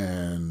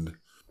 And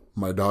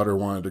my daughter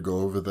wanted to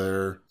go over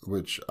there,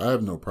 which I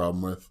have no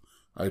problem with.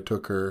 I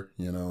took her,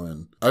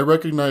 and I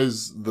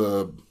recognize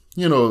we're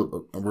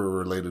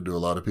related to a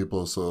lot of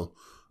people, so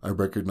I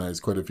recognize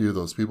quite a few of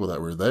those people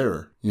that were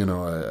there.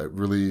 I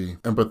really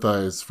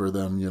empathize for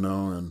them,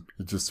 and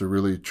it's just a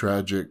really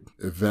tragic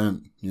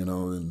event,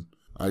 and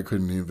I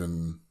couldn't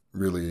even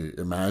really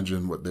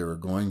imagine what they were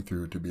going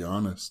through, to be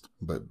honest.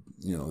 But,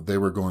 they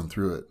were going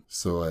through it.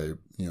 So I,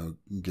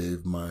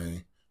 gave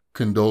my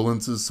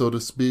condolences, so to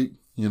speak,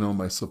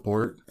 my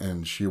support,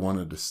 and she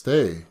wanted to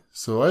stay.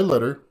 So I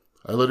let her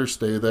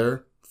stay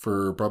there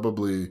for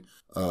probably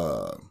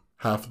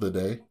half of the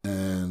day.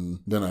 And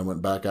then I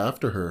went back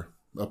after her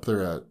up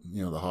there at,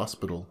 the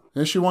hospital.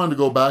 And she wanted to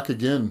go back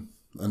again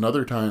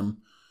another time.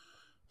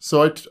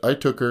 So I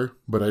took her,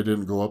 but I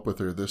didn't go up with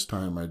her this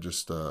time. I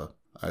just,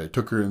 I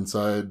took her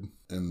inside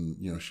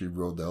and, she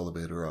rode the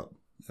elevator up.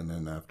 And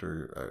then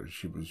after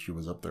she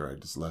was up there, I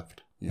just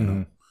left,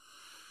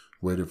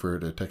 waited for her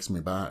to text me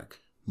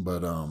back.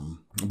 But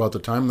about the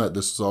time that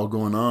this is all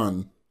going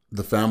on,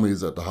 the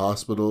family's at the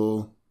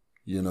hospital,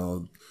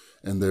 and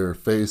they're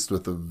faced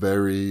with a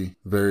very,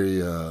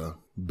 very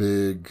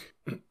big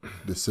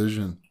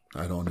decision.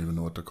 I don't even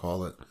know what to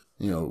call it.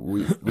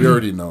 We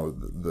already know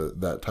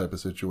that type of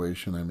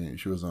situation. I mean,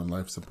 she was on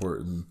life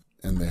support, and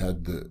they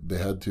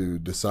had to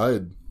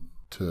decide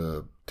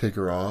to take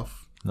her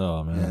off.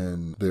 Oh man!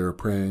 And they were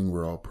praying.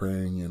 We're all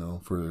praying,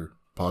 for a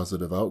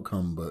positive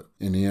outcome. But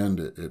in the end,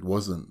 it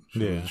wasn't.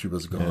 She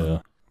was gone.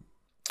 Yeah.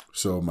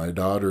 So my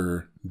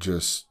daughter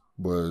just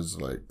was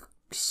like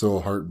so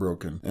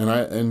heartbroken, and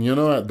at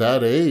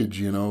that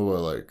age,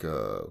 like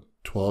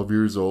 12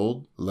 years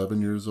old,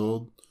 11 years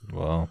old.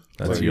 Wow,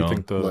 that's young. You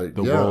think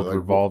the world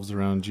revolves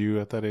around you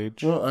at that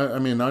age? Well, I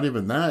mean, not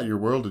even that. Your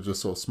world is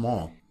just so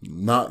small.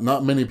 Not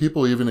many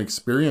people even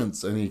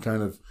experience any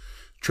kind of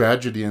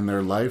tragedy in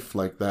their life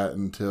like that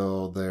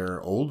until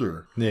they're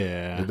older.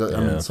 Yeah.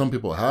 I mean, some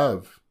people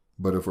have,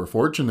 but if we're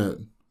fortunate,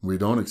 we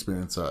don't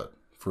experience that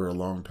for a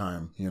long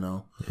time.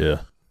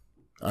 Yeah.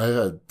 I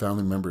had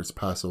family members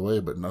pass away,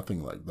 but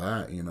nothing like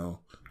that,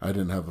 I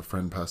didn't have a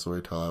friend pass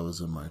away till I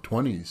was in my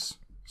 20s.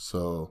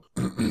 So,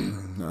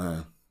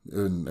 and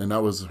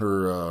that was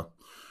her,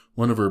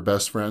 one of her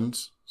best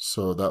friends.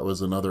 So that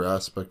was another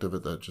aspect of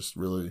it that just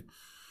really,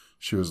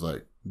 she was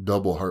like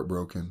double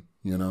heartbroken,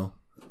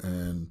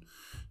 and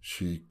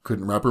she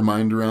couldn't wrap her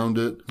mind around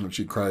it. And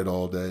she cried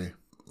all day,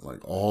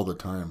 like all the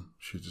time.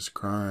 She was just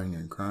crying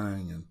and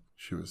crying, and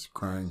she was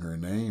crying her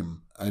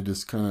name. I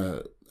just kind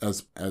of,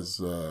 as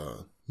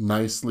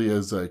nicely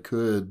as I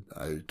could,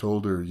 I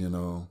told her,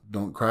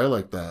 don't cry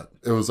like that.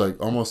 It was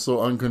like almost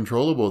so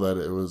uncontrollable that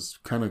it was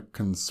kind of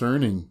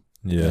concerning.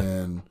 Yeah.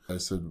 And I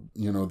said,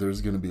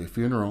 there's going to be a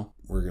funeral.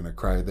 We're going to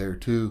cry there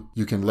too.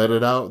 You can let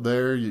it out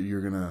there.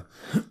 You're going to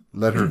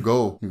let her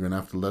go. You're going to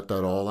have to let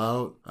that all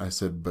out. I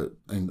said, but,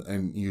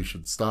 and you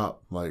should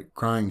stop like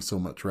crying so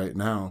much right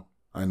now.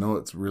 I know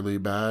it's really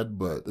bad,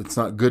 but it's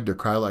not good to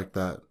cry like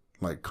that,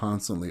 like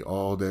constantly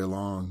all day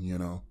long,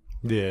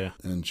 Yeah.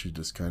 And she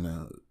just kind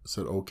of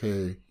said,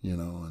 okay,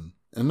 and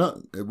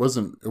it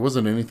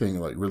wasn't anything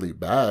like really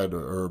bad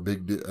or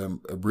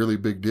a really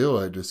big deal.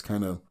 I just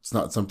kind of, it's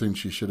not something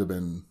she should have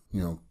been,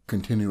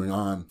 continuing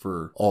on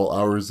for all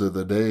hours of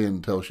the day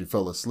until she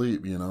fell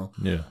asleep,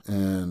 Yeah.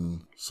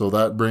 And so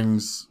that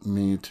brings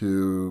me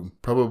to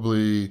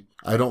probably,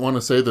 I don't want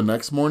to say the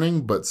next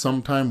morning, but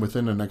sometime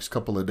within the next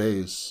couple of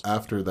days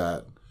after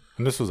that.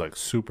 And this was like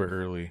super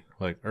early,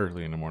 like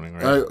early in the morning,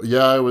 right?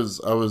 I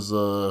was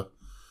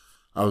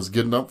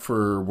getting up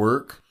for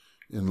work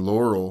in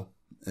Laurel,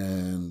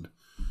 and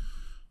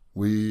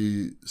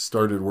we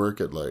started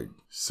work at like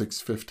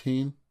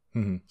 6:15.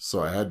 Mm-hmm.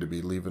 So I had to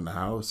be leaving the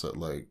house at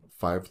like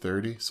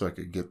 5:30 so I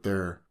could get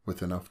there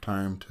with enough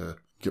time to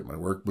get my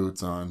work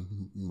boots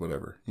on,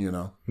 whatever,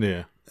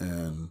 Yeah.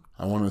 And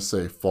I want to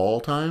say fall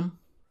time,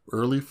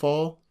 early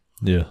fall.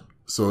 Yeah.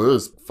 So it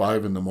was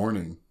 5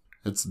 a.m.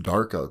 It's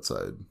dark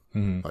outside.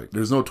 Mm-hmm. Like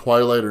there's no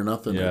twilight or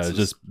nothing. Yeah, it's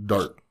just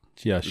dark.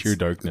 Yeah, sheer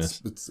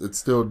darkness. It's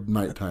still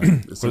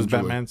nighttime. What does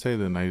Batman say?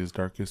 The night is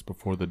darkest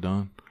before the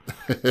dawn.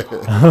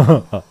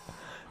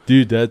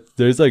 Dude,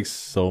 there's like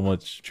so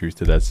much truth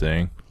to that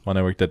saying. When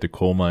I worked at the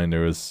coal mine,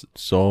 there was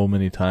so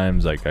many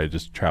times like I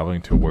just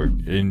traveling to work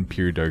in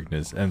pure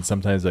darkness, and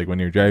sometimes like when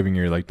you're driving,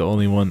 you're like the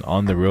only one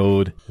on the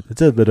road.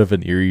 It's a bit of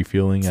an eerie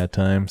feeling at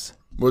times.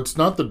 Well, it's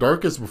not the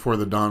darkest before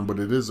the dawn, but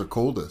it is the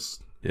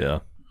coldest.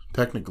 Yeah.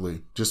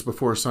 Technically, just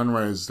before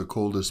sunrise is the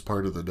coldest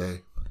part of the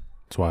day.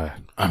 That's why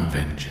I'm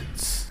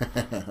vengeance.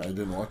 I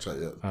didn't watch that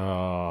yet.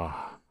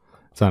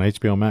 It's on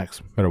HBO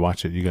Max. Better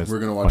watch it. You guys. We're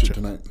gonna watch it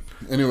tonight.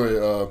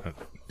 Anyway,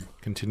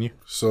 continue.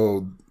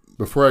 So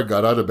before I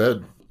got out of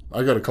bed,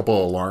 I got a couple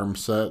of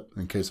alarms set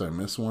in case I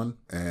miss one,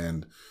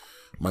 and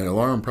my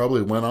alarm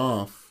probably went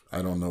off.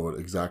 I don't know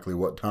exactly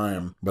what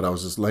time, but I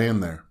was just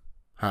laying there,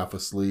 half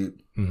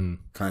asleep,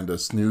 kind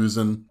of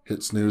snoozing.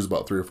 Hit snooze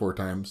about 3 or 4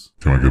 times.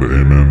 Can I get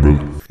an amen,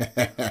 brother?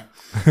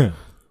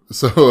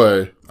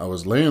 So I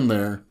was laying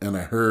there and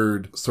I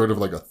heard sort of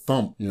like a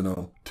thump,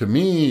 To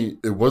me,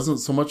 it wasn't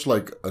so much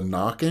like a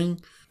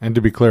knocking. And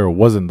to be clear, it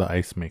wasn't the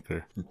ice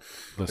maker.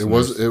 It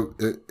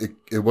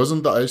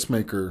wasn't the ice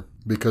maker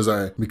because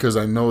I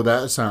know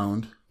that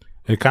sound.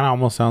 It kind of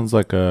almost sounds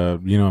like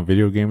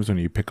video games when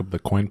you pick up the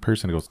coin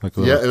purse and it goes like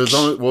a it was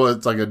only, well,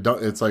 it's like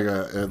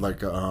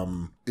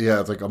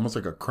almost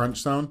like a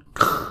crunch sound,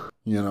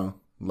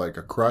 like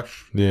a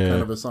crush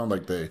kind of a sound,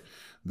 like they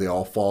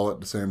all fall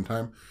at the same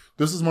time.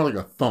 This is more like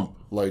a thump,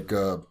 like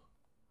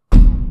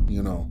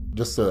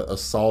just a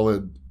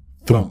solid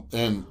thump,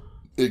 and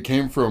it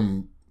came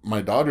from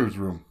my daughter's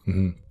room,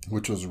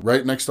 which was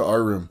right next to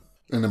our room.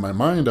 And in my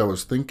mind, I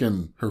was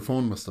thinking her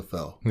phone must have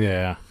fell.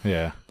 Yeah.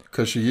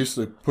 Because she used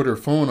to put her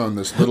phone on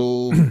this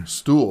little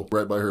stool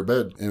right by her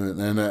bed.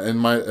 And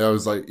I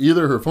was like,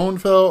 either her phone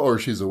fell or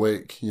she's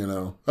awake,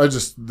 I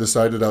just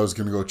decided I was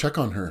going to go check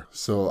on her.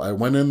 So I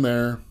went in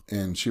there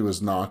and she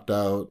was knocked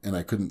out and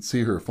I couldn't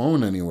see her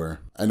phone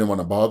anywhere. I didn't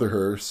want to bother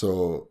her,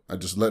 so I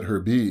just let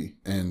her be.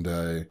 And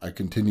I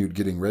continued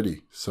getting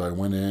ready. So I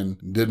went in,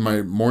 did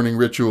my morning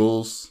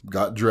rituals,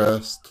 got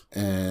dressed,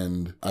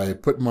 and I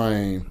put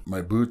my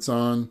boots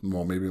on.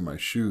 Well, maybe my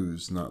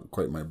shoes, not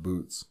quite my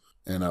boots.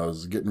 And I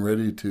was getting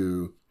ready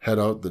to head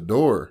out the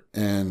door.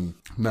 And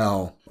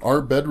now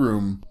our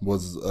bedroom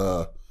was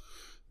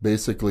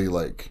basically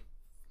like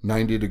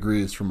 90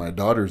 degrees from my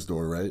daughter's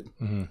door, right?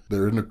 Mm-hmm.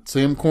 They're in the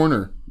same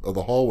corner of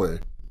the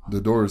hallway.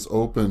 The door is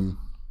open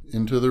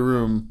into the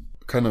room,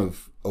 kind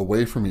of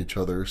away from each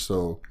other.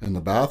 So, and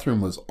the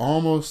bathroom was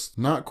almost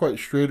not quite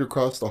straight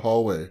across the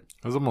hallway.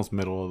 It was almost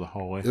middle of the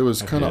hallway. It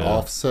was kind of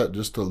offset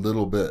just a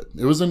little bit.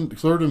 It was in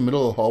sort of the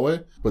middle of the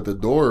hallway, but the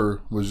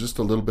door was just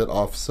a little bit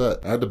offset.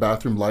 I had the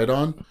bathroom light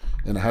on,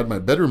 and I had my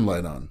bedroom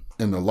light on.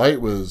 And the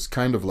light was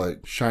kind of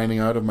like shining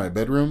out of my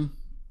bedroom,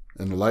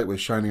 and the light was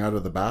shining out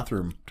of the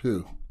bathroom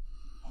too.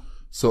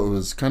 So it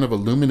was kind of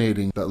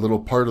illuminating that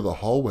little part of the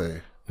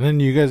hallway. And then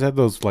you guys had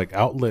those like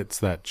outlets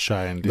that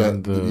shined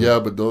in the... Yeah,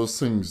 but those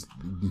things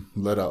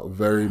let out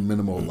very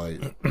minimal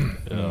light.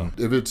 Yeah.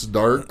 If it's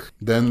dark,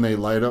 then they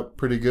light up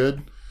pretty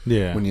good.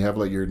 Yeah. When you have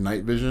like your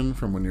night vision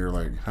from when you're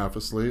like half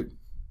asleep.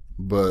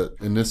 But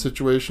in this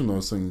situation,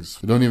 those things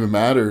don't even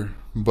matter.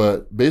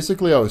 But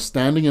basically I was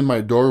standing in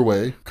my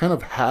doorway, kind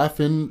of half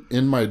in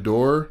my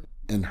door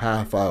and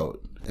half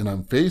out. And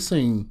I'm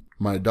facing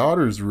my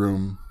daughter's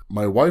room.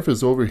 My wife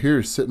is over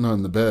here sitting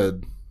on the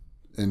bed,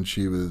 and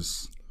she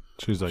was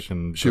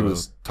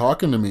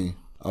talking to me.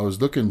 I was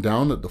looking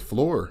down at the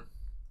floor.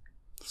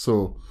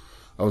 So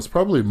I was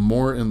probably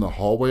more in the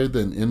hallway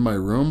than in my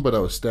room, but I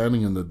was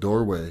standing in the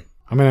doorway.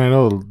 I mean, I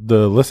know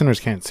the listeners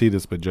can't see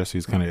this, but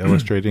Jesse's kind of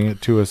illustrating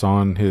it to us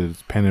on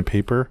his pen and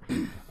paper.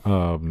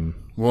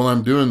 Well,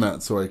 I'm doing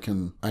that so I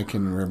can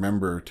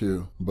remember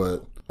too,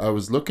 but I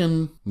was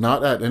looking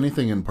not at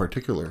anything in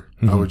particular.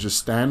 Mm-hmm. I was just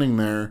standing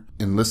there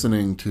and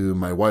listening to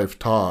my wife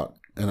talk,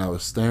 and I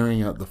was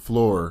staring at the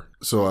floor.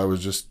 So I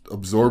was just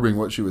absorbing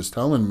what she was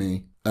telling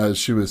me. As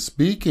she was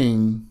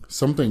speaking,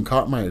 something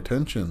caught my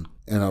attention,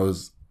 and I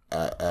was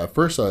at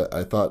first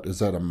I thought, is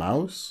that a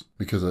mouse?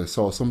 Because I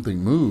saw something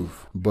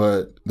move,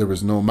 but there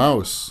was no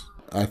mouse.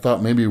 I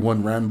thought maybe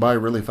one ran by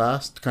really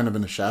fast, kind of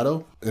in a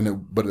shadow,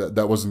 but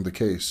that wasn't the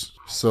case.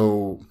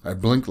 So I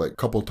blinked like a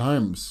couple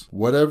times.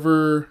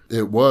 Whatever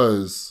it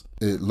was,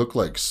 it looked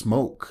like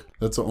smoke.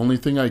 That's the only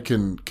thing I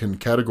can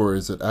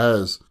categorize it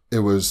as. It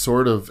was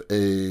sort of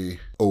a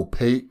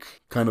opaque,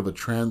 kind of a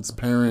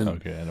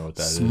transparent I know what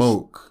that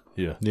smoke.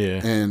 is.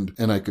 Yeah. And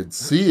I could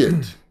see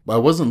it. I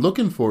wasn't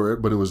looking for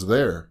it, but it was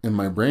there. And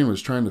my brain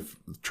was trying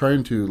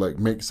to like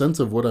make sense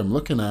of what I'm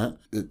looking at.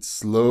 It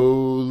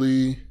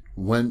slowly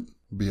went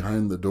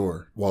behind the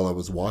door while I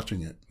was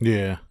watching it.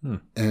 Yeah.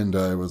 And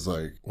I was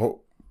like,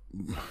 well,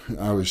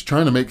 I was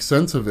trying to make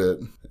sense of it.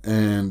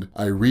 And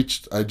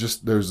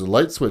there's a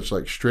light switch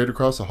like straight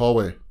across the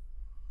hallway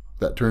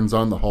that turns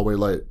on the hallway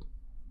light.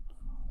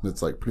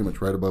 It's like pretty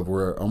much right above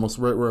almost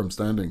right where I'm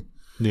standing.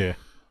 Yeah.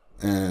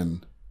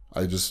 And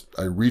I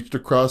reached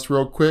across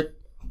real quick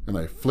and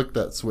I flicked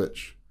that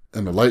switch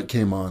and the light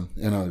came on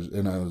and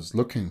I was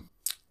looking.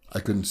 I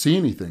couldn't see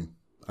anything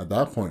at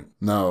that point.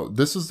 Now,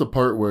 this is the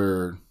part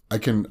where I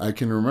can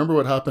remember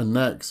what happened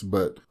next,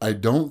 but I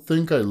don't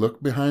think I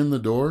looked behind the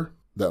door.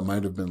 That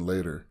might have been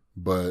later.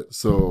 But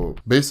so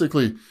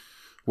basically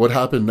what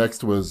happened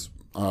next was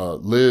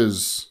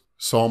Liz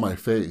saw my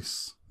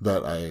face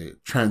that I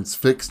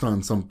transfixed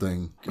on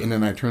something. And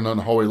then I turned on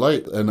the hallway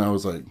light and I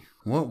was like,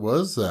 what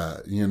was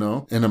that? You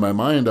know? And in my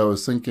mind, I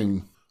was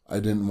thinking,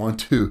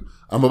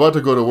 I'm about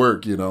to go to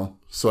work, you know?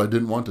 So I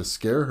didn't want to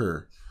scare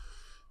her.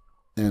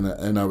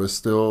 And I was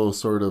still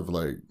sort of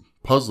like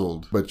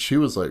puzzled, but she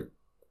was like,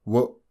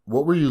 what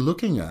were you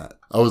looking at?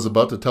 I was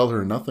about to tell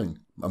her nothing.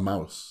 A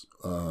mouse.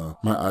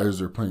 My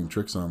eyes are playing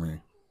tricks on me,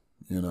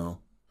 you know?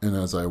 And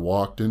as I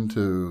walked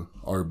into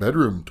our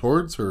bedroom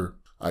towards her,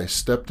 I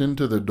stepped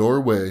into the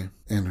doorway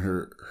and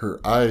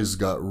her eyes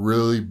got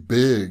really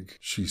big.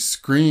 She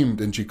screamed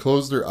and she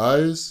closed her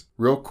eyes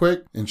real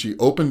quick and she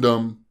opened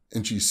them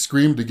and she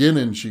screamed again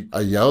and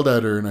I yelled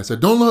at her and I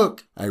said, "Don't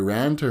look." I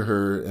ran to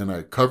her and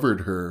I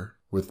covered her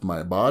with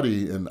my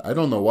body and I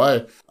don't know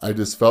why. I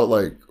just felt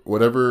like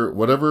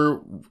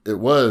whatever it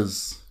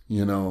was,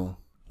 you know,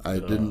 I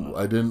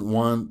didn't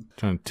want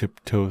trying to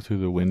tiptoe through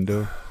the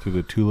window, through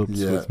the tulips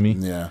with me.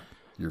 Yeah.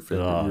 Your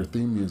favorite, your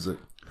theme music.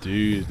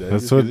 Dude,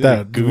 that's what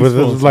that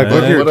was like.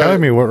 What you were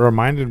telling me, what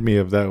reminded me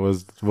of that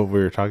was what we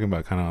were talking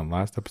about kind of on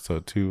last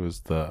episode too.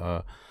 Was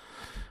the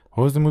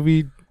what was the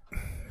movie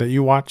that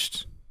you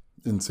watched?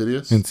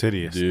 Insidious.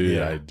 Dude,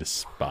 yeah. I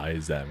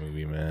despise that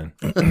movie, man.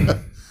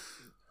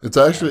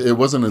 It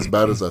wasn't as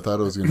bad as I thought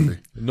it was going to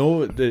be.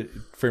 No,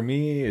 for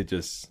me, it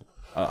just.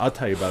 I'll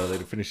tell you about it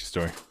later. Finish your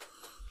story.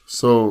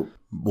 So,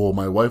 well,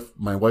 my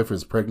wife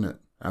was pregnant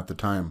at the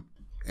time.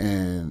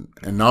 And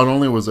not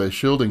only was I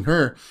shielding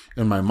her,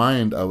 in my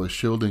mind, I was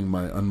shielding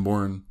my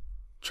unborn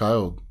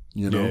child,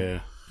 you know? Yeah.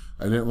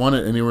 I didn't want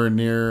it anywhere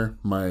near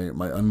my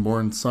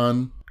unborn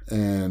son.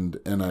 And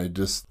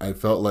I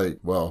felt like,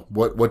 well,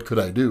 what could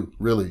I do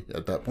really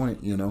at that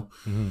point, you know?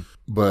 Mm-hmm.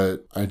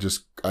 But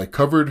I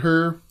covered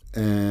her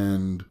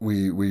and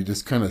we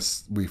just kind of,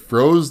 we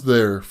froze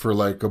there for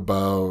like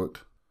about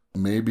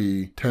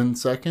maybe 10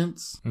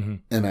 seconds. Mm-hmm.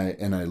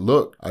 And I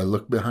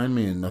looked behind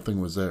me and nothing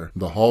was there.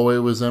 The hallway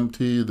was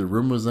empty. The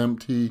room was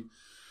empty.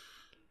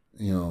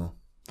 You know,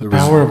 the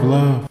power of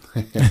love.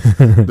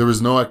 There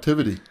was no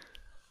activity,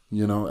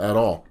 you know, at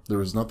all. There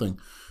was nothing.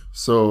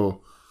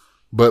 So,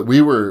 but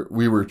we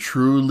were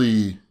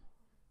truly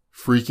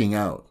freaking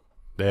out.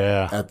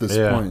 Yeah. At this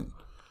point.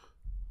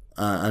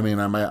 I mean,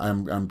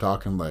 I'm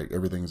talking like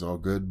everything's all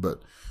good,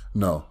 but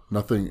no,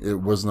 nothing.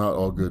 It was not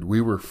all good. We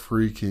were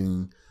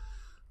freaking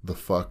the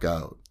fuck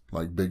out,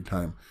 like big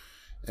time.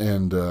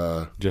 And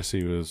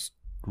Jesse was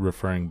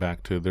referring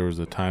back to, there was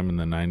a time in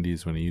the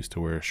 90s when he used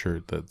to wear a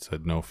shirt that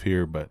said no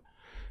fear, but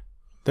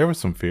there was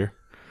some fear.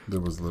 There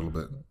was a little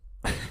bit.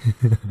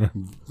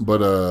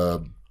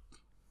 But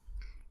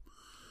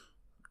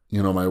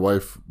you know, my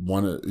wife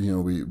wanted, you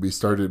know, we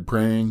started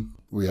praying.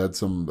 We had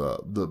some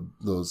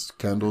those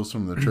candles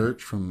from the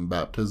church, from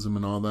baptism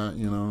and all that,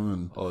 you know,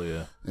 and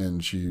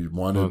and she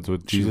wanted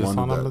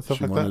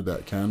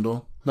that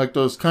candle, like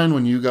those kind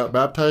when you got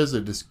baptized.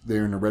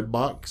 They're in a red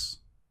box.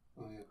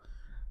 Oh, yeah.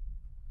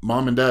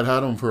 Mom and Dad had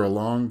them for a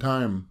long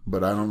time,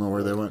 but I don't know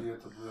where they went.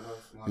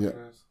 Yeah.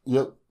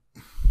 Yep.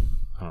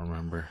 I don't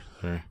remember.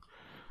 Sorry.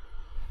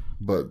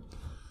 But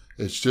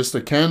it's just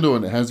a candle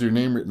and it has your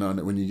name written on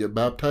it. When you get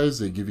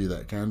baptized, they give you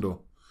that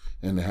candle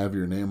and they have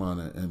your name on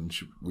it. And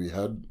we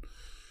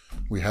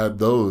had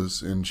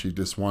those, and she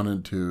just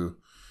wanted to.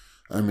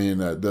 I mean,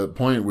 at that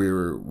point, we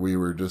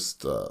were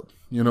just,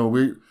 you know,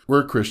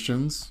 we're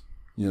Christians,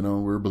 you know,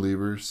 we're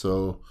believers,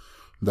 so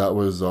that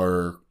was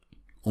our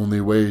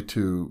only way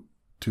to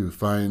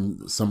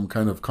find some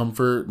kind of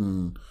comfort.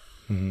 And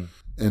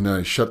and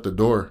I shut the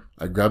door.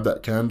 I grabbed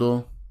that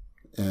candle,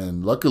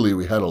 and luckily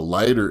we had a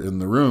lighter in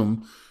the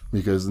room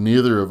because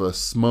neither of us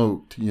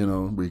smoked. You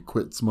know, we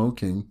quit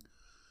smoking.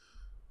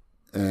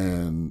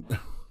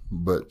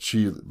 But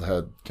she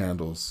had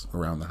candles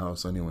around the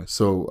house anyway.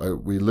 So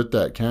we lit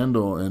that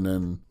candle, and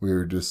then we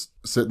were just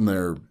sitting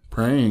there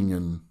praying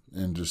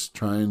and just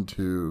trying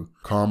to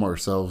calm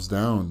ourselves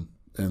down.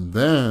 And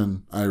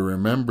then I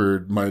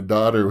remembered my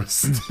daughter was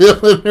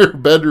still in her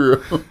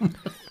bedroom.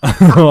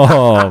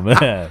 Oh,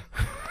 man.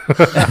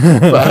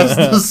 Fast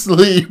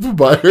asleep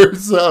by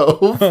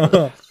herself.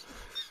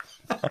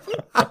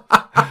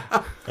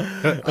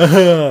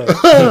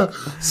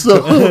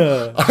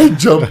 So I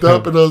jumped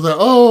up and I was like,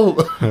 "Oh,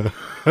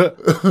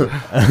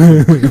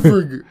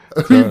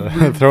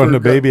 throwing the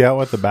baby out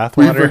with the we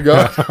bathwater."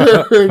 forgot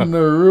her in the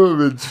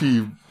room." And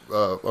she,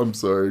 I'm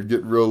sorry,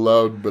 getting real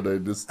loud, but I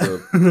just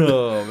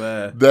Oh,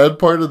 man. that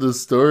part of the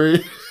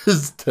story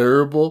is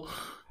terrible.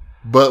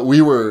 But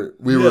we were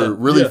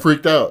really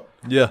freaked out.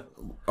 Yeah.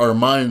 Our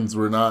minds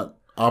were not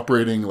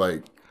operating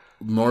like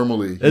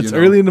normally. It's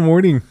early in the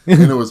morning.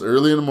 And it was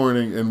early in the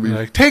morning, and we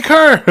Like, take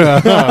her.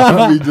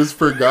 we just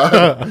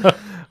forgot.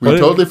 We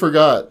totally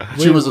forgot.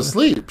 She was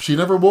asleep. She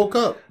never woke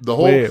up.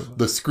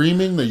 The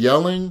screaming, the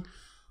yelling,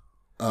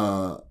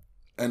 and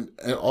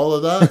all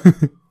of that.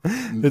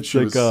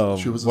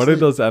 It's what are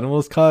those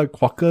animals called?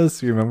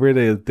 Quokkas. You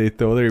remember they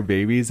throw their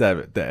babies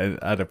at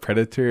a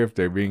predator if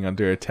they're being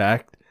under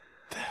attack.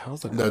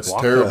 That's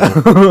terrible.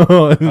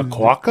 A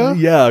quokka?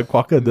 Yeah, a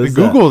quokka does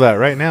Google that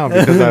right now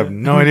because I have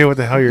no idea what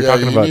the hell you're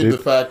talking about, You need dude.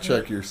 to fact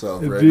check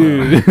yourself right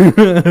Dude. now.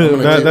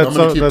 I'm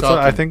gonna keep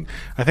talking.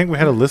 I think we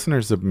had a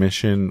listener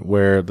submission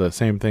where the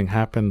same thing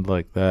happened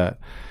like that.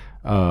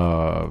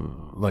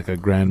 Like a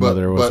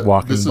grandmother was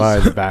walking by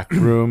the back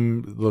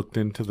room, looked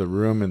into the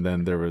room, and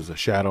then there was a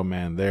shadow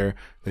man there.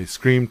 They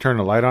screamed, turned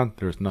the light on.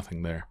 There was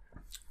nothing there.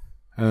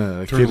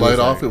 Turn the light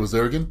off. It was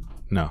there again?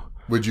 No.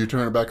 Would you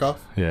turn it back off?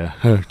 Yeah.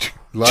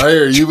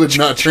 Liar, you would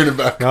not turn it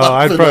back off. No,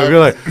 I'd probably be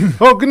like,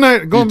 "Oh, good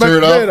night, going back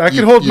to bed. I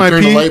can hold my pee."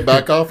 Turn the light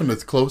back off and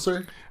it's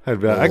closer? I'd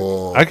be like,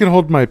 I can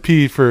hold my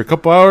pee for a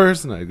couple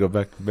hours, and I'd go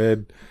back to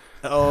bed.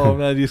 Oh,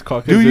 man, these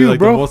quokkas Do are you, like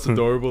bro? the most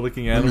adorable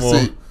looking animal.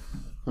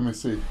 Let me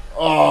see.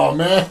 Oh,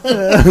 man.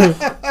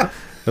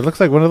 It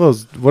looks like one of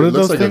those. What are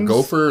those like things? A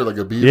gopher, like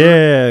a beaver.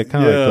 Yeah,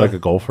 kind of like a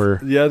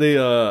gopher. Yeah, they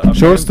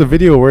Show us the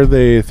video where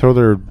they throw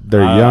their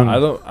young. I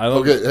don't.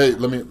 Okay, hey,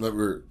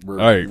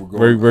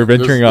 we're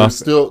venturing off.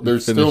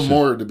 There's still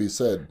more to be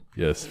said.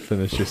 Yes,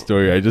 finish your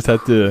story. I just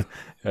had to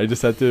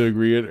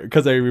agree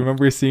because I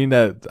remember seeing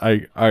that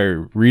I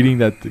reading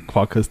that the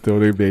quokkas throw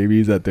their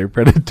babies at their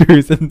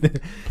predators,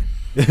 and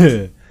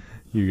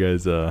you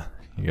guys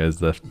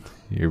left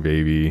your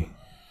baby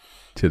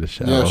to the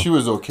shadow. Yeah, she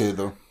was okay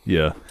though.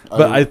 Yeah,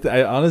 but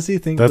I honestly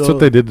think that's what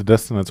they did to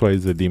Dustin. That's why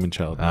he's a demon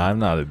child. I'm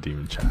not a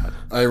demon child.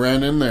 I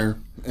ran in there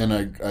and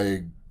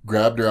I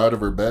grabbed her out of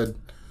her bed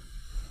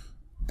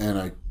and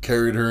I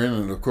carried her in,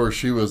 and of course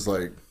she was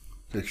like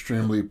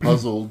extremely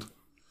puzzled.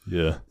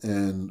 Yeah,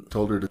 and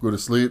told her to go to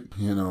sleep,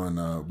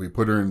 and we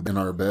put her in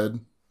our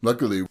bed.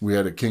 Luckily, we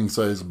had a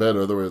king-size bed,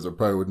 otherwise there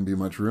probably wouldn't be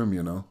much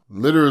room,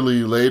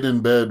 Literally laid in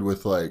bed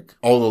with, like,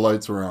 all the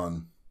lights were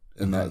on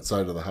in that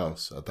side of the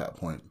house at that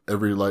point.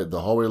 Every light,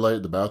 the hallway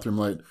light, the bathroom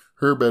light,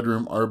 her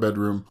bedroom, our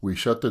bedroom. We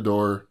shut the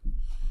door.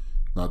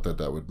 Not that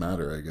that would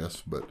matter, I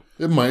guess, but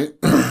it might.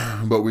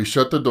 But we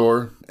shut the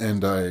door,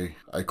 and I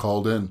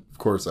called in. Of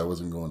course, I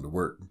wasn't going to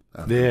work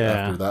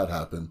after that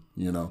happened,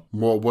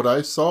 Well, what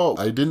I saw,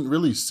 I didn't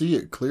really see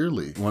it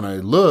clearly. When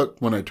I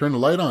turned the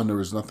light on, there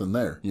was nothing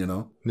there,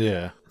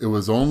 Yeah. It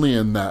was only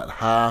in that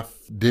half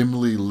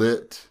dimly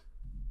lit,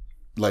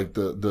 like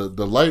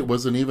the light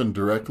wasn't even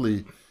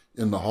directly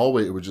in the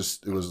hallway. It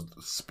was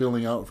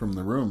spilling out from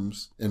the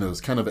rooms, and it was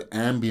kind of an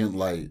ambient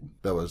light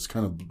that was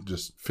kind of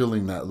just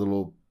filling that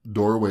little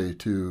doorway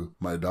to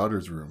my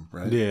daughter's room,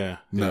 right? Yeah.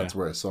 And that's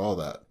where I saw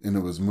that. And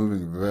it was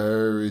moving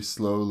very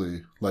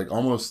slowly, like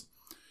almost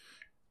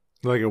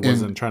like it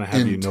wasn't trying to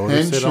have you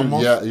notice it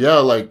almost. Yeah,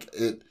 like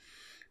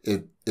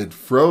it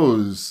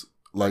froze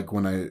like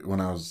when I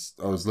was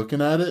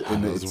looking at it,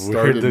 and it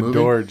started weird. The moving.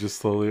 door just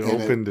slowly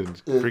opened and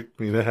freaked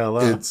me the hell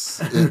out.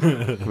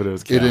 But it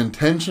was it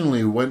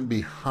intentionally went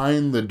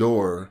behind the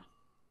door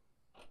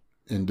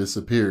and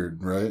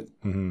disappeared, right?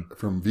 Mm-hmm.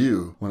 From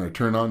view. When I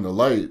turned on the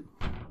light,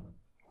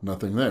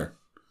 nothing there.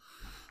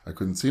 I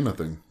couldn't see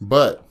nothing.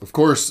 But of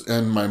course,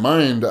 in my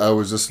mind, I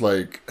was just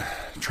like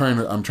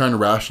I'm trying to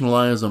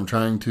rationalize. I'm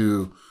trying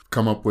to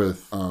come up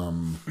with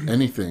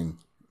anything.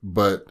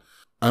 But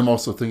I'm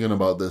also thinking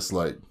about this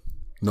like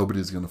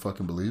nobody's gonna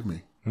fucking believe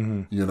me.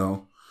 Mm-hmm.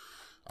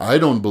 I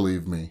don't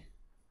believe me.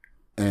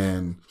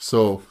 And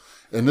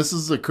this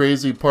is the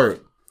crazy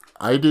part.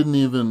 I didn't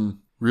even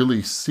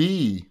really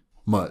see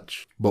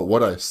much, but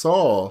what I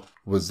saw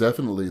was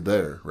definitely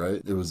there,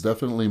 right? It was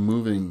definitely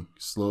moving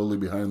slowly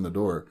behind the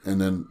door. And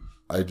then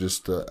I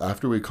just,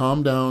 after we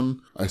calmed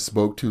down, I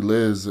spoke to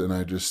Liz and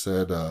I just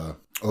said,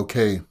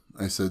 okay.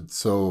 I said,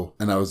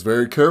 and I was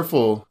very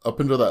careful. Up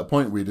until that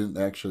point, we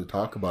didn't actually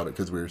talk about it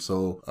because we were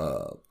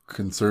so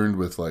concerned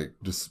with like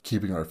just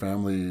keeping our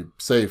family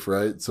safe,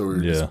 right? So we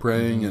were just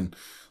praying, and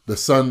the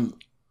sun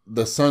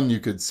you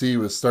could see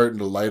was starting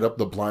to light up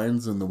the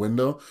blinds in the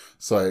window.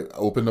 So I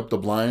opened up the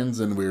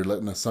blinds and we were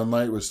letting the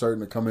sunlight was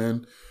starting to come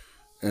in.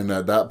 And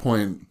at that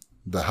point,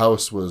 the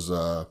house was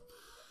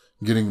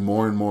getting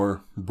more and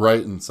more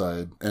bright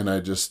inside. And I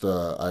just,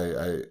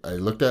 I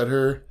looked at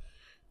her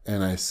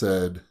and I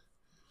said,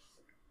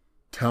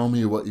 tell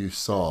me what you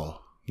saw.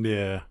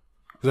 Yeah.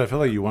 Because I feel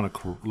like you want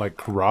to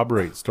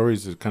corroborate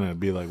stories to kind of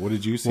be like, what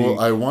did you see? Well,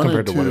 I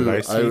wanted to what did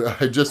I see?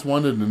 I just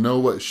wanted to know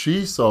what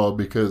she saw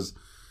because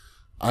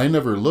I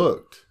never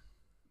looked.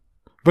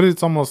 But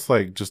it's almost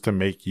like just to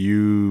make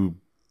you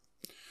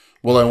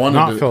I wanted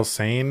not to feel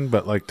sane,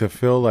 but like to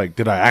feel like,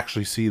 did I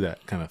actually see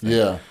that kind of thing?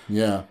 Yeah,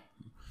 yeah.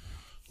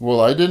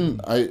 Well, I didn't.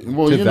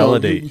 To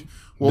validate.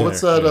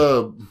 What's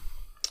that?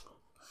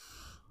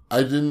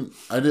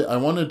 I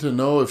wanted to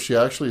know if she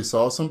actually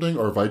saw something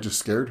or if I just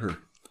scared her.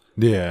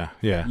 Yeah,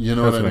 yeah. You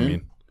know what I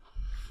mean?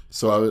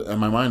 So in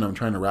my mind, I'm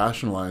trying to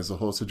rationalize the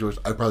whole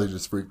situation. I probably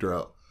just freaked her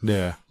out.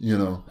 Yeah. You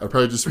know, I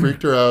probably just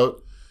freaked her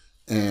out,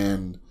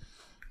 and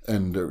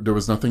there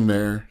was nothing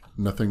there.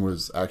 Nothing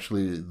was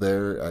actually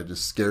there. I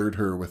just scared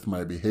her with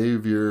my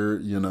behavior.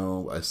 You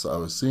know, I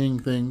was seeing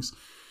things.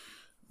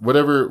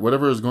 Whatever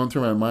was going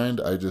through my mind,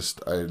 I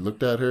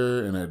looked at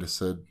her and I just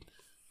said,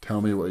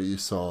 "Tell me what you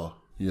saw."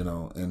 You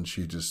know, and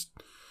she just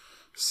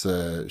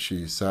said,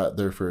 she sat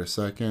there for a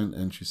second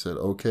and she said,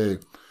 "Okay,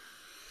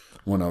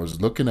 when I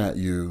was looking at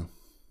you,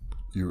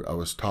 I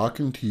was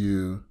talking to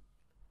you,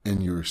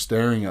 and you were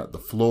staring at the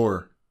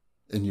floor,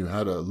 and you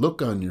had a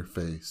look on your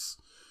face,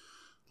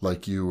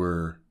 like you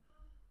were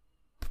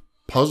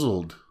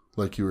puzzled,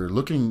 like you were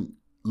looking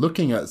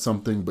at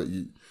something, but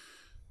you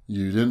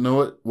didn't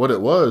know what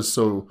it was.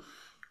 So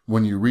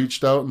when you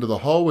reached out into the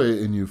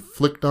hallway and you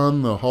flicked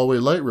on the hallway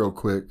light real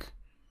quick,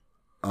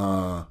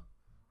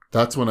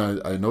 that's when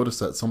I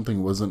noticed that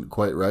something wasn't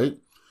quite right.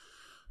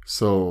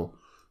 So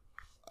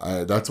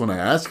that's when I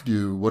asked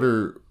you, what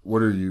are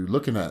you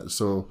looking at?"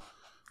 So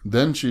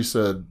then she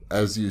said,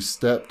 as you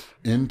stepped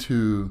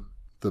into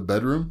the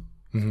bedroom,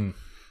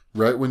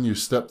 right when you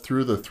stepped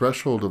through the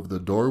threshold of the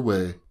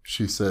doorway,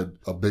 she said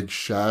a big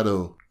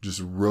shadow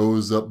just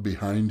rose up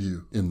behind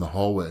you in the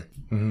hallway.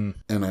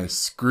 And I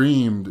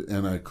screamed,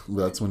 and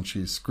that's when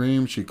she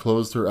screamed. She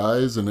closed her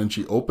eyes, and then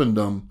she opened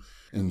them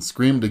and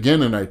screamed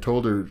again, and I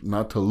told her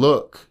not to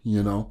look,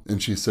 you know.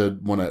 And she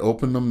said when I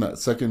opened them that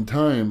second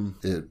time,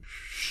 it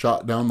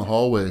shot down the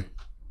hallway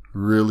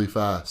really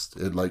fast.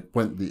 It like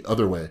went the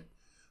other way,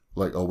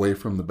 like away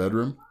from the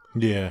bedroom.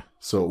 Yeah.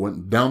 So it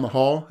went down the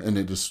hall and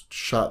it just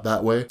shot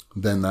that way.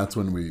 Then that's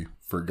when we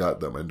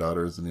forgot that my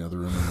daughter is in the other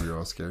room and we were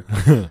all scared.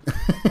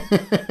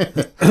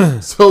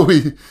 So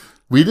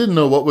we didn't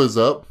know what was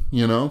up,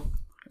 you know,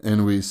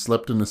 and we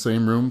slept in the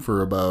same room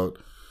for about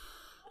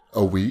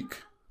a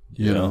week.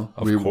 You know,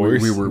 of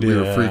course. We were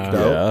freaked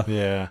out.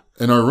 Yeah.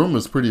 And our room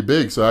was pretty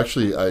big. So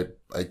actually I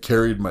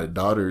carried my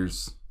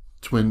daughter's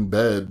twin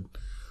bed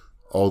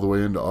all the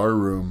way into our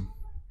room,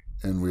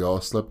 and we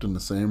all slept in the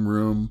same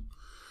room.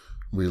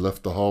 We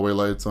left the hallway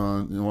lights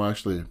on. You know,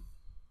 actually,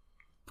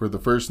 for the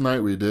first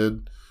night we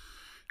did.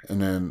 And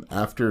then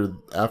after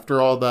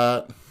all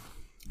that,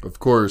 of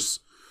course,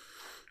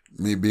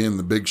 me being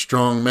the big,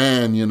 strong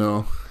man, you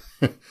know,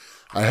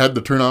 I had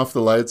to turn off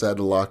the lights. I had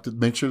to lock it,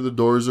 make sure the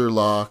doors are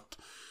locked.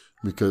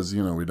 Because,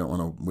 you know, we don't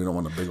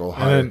want a big old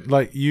hide. And then,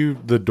 like,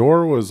 the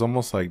door was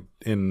almost like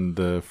in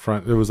the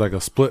front. It was like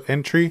a split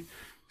entry.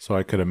 So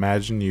I could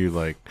imagine you,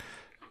 like,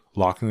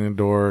 locking the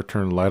door,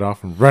 turning the light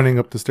off, and running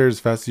up the stairs as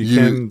fast as you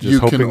can, just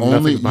hoping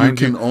nothing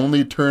behind you. You can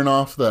only turn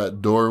off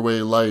that doorway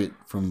light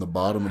from the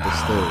bottom of the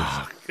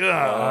stairs.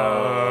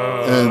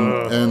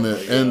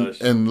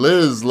 And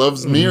Liz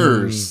loves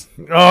mirrors.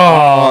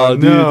 Oh,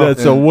 dude,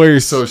 that's the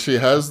worst. So she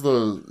has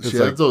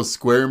those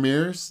square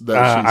mirrors that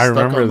she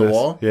stuck on the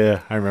wall.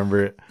 Yeah, I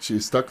remember it. She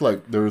stuck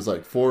there was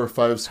 4 or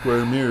 5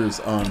 square mirrors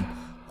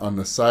on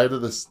the side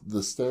of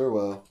the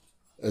stairwell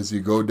as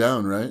you go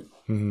down, right?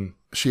 Mm-hmm.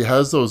 She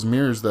has those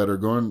mirrors that are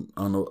going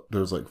on.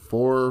 There's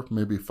 4,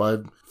 maybe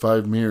 5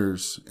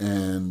 mirrors,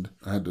 and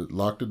I had to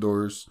lock the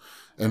doors.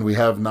 And we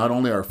have not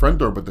only our front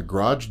door, but the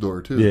garage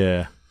door too.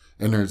 Yeah.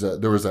 And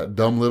there was that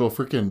dumb little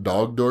freaking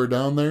dog door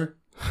down there,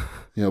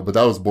 you know, but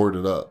that was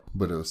boarded up,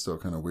 but it was still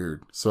kind of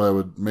weird. So I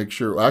would make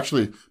sure,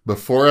 actually,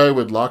 before I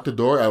would lock the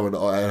door,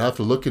 I'd have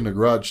to look in the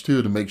garage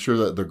too to make sure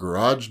that the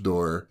garage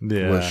door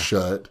was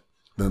shut.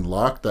 Then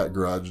lock that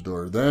garage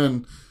door,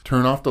 then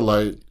turn off the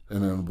light,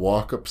 and then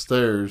walk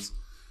upstairs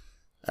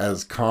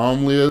as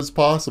calmly as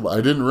possible. I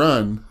didn't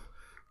run,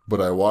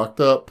 but I walked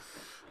up.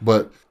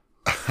 But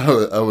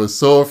I was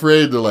so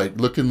afraid to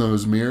look in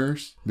those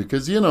mirrors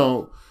because, you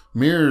know,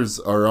 mirrors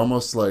are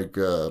almost like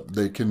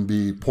they can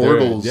be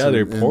portals.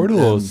 They're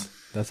portals.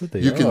 That's what they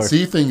are. You can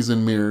see things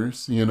in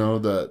mirrors, you know,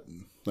 that,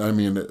 I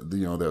mean,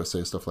 you know, they would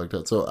say stuff like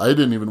that. So I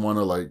didn't even want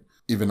to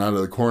even out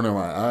of the corner of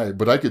my eye,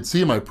 but I could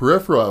see my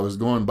peripheral. I was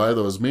going by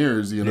those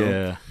mirrors, you know.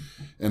 Yeah.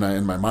 And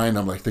in my mind,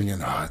 I'm thinking,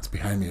 it's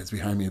behind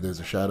me. There's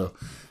a shadow,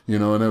 you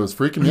know, and it was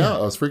freaking me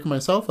out. I was freaking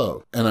myself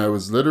out. And I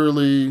was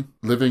literally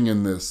living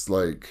in this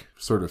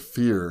sort of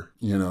fear,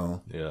 you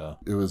know. Yeah.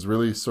 It was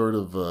really sort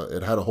of,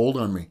 it had a hold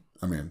on me.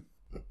 I mean,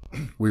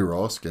 we were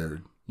all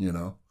scared, you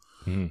know,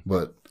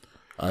 but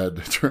I had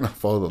to turn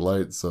off all the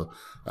lights. So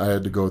I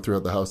had to go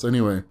throughout the house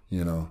anyway,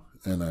 you know,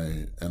 and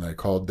I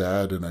called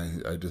Dad, and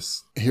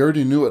he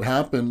already knew what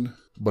happened,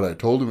 but I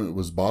told him it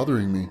was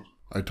bothering me.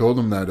 I told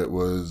him that it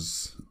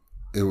was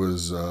it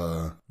was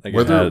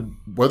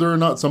whether or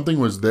not something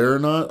was there or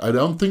not. I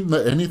don't think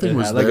that anything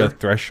was like there. A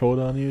threshold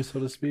on you, so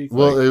to speak.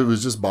 Well, it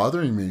was just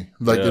bothering me.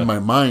 Like in my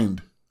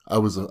mind, I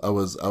was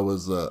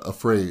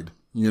afraid.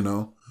 You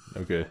know.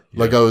 Okay.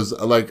 Yeah.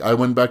 Like I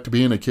went back to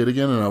being a kid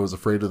again, and I was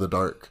afraid of the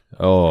dark.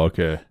 Oh,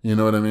 okay. You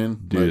know what I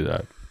mean? Dude,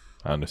 like,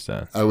 I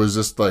understand. I was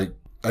just like,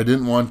 I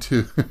didn't want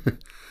to.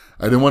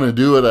 I didn't want to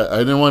do it. I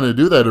didn't want to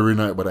do that every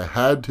night, but I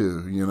had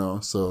to. You know.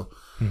 So.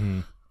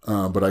 Mm-hmm.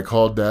 But I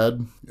called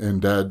Dad,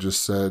 and Dad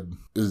just said,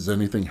 "Has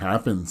anything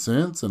happened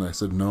since?" And I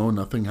said, "No,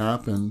 nothing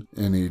happened."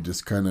 And he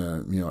just kind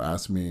of,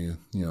 asked me,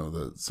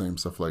 the same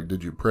stuff like,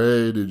 "Did you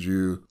pray? Did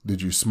you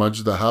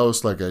smudge the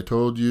house like I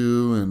told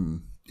you?"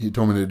 And he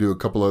told me to do a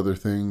couple other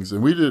things.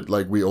 And we did,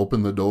 like, we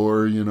opened the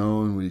door,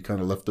 and we kind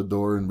of left the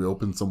door, and we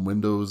opened some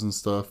windows and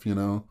stuff,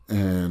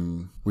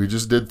 and we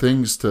just did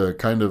things to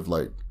kind of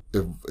like,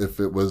 if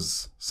it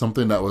was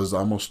something that was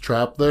almost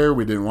trapped there,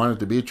 we didn't want it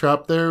to be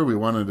trapped there. We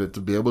wanted it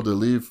to be able to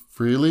leave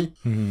freely.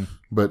 Mm-hmm.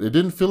 But it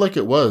didn't feel like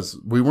it was.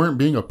 We weren't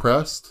being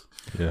oppressed.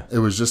 Yeah. It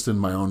was just in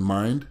my own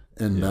mind.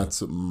 And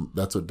that's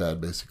what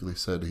Dad basically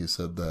said. He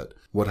said that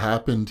what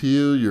happened to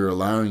you, you're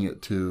allowing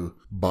it to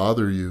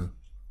bother you.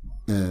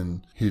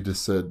 And he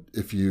just said,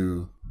 if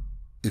you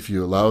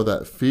allow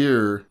that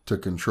fear to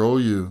control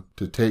you,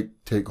 to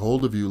take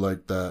hold of you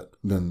like that,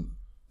 then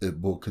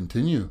it will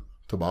continue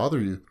to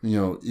bother you.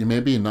 You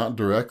maybe not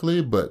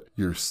directly, but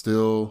you're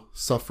still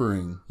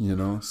suffering,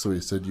 So he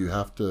said you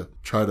have to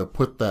try to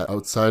put that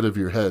outside of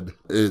your head.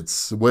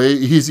 It's way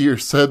easier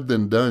said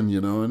than done,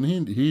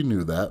 and he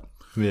knew that.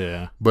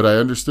 Yeah. But I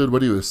understood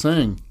what he was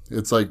saying.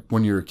 It's like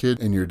when you're a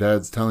kid and your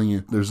dad's telling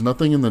you there's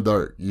nothing in the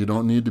dark. You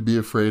don't need to be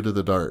afraid of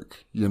the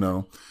dark,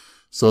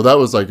 So that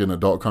was like an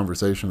adult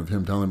conversation of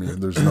him telling me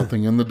there's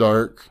nothing in the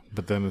dark.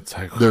 But then it's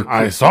like,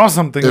 I saw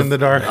something in the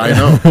dark. I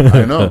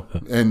know.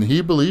 And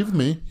he believed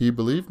me.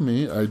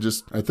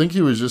 I think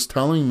he was just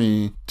telling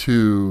me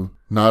to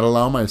not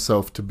allow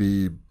myself to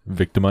be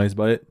victimized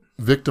by it.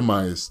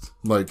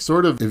 Like,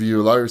 sort of, if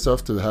you allow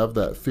yourself to have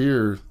that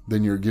fear,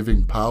 then you're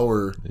giving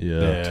power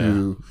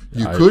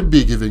could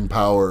be giving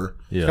power.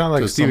 Yeah. Kind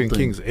of like Stephen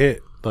King's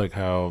It, like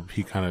how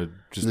he kind of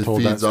just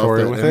told that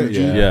story with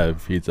energy. It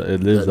feeds.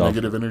 It lives that off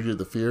negative energy,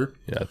 the fear.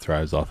 Yeah, it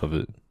thrives off of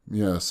it.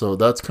 Yeah, so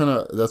that's kind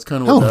of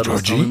what Dad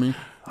was telling me.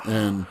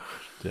 And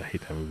I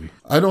hate that movie.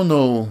 I don't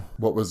know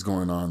what was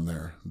going on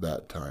there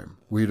that time.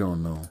 We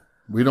don't know.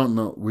 We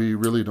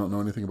really don't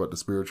know anything about the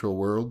spiritual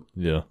world.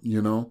 Yeah.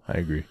 I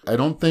agree. I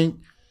don't think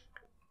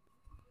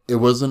it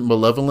wasn't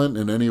malevolent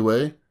in any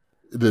way.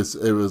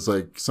 It was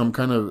like some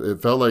kind of,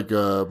 it felt like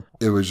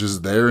it was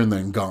just there and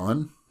then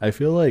gone. I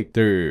feel like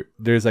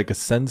there's like a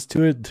sense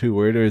to it to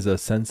where there's a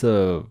sense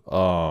of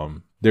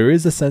there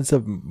is a sense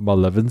of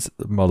malevolency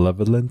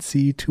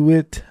to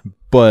it,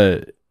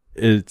 but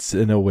it's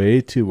in a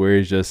way to where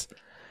it's just,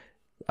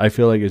 I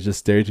feel like it's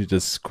just there to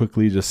just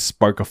quickly just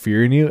spark a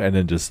fear in you and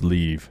then just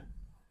leave.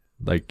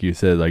 Like you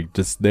said, like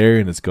just there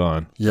and it's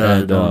gone. Yeah,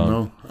 and, I don't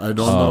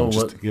know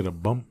just what to get a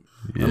bump.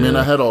 Yeah. I mean,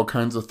 I had all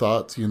kinds of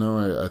thoughts.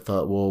 I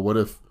thought, well, what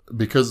if,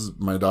 because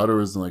my daughter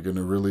was like in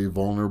a really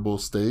vulnerable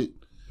state.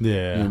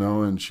 Yeah.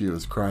 And she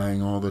was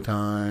crying all the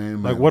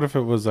time. Like, what if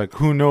it was like,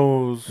 who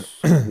knows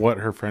what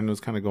her friend was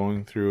kind of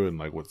going through and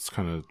like what's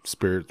kind of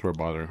spirits were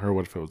bothering her?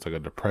 What if it was like a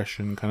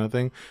depression kind of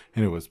thing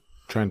and it was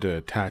trying to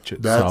attach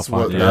itself? That's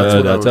what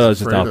I was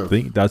just now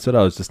thinking. That's what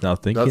I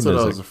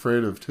was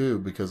afraid of too,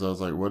 because I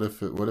was like, what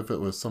if it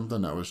was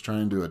something that was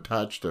trying to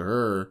attach to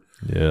her?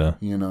 Yeah.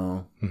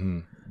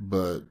 Mm-hmm.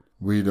 But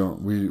we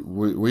don't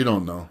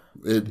know.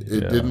 It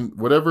didn't,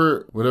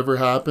 whatever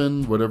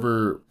happened,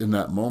 whatever in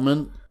that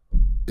moment,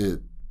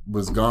 it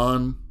was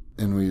gone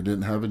and we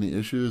didn't have any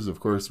issues. Of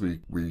course, we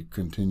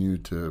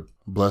continued to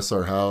bless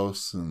our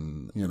house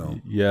and,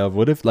 Yeah,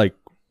 what if, like,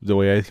 the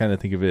way I kind of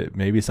think of it,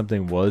 maybe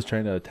something was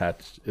trying to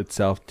attach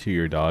itself to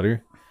your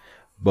daughter,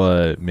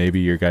 but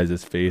maybe your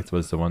guys' faith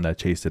was the one that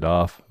chased it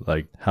off.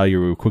 Like, how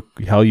you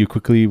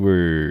quickly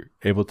were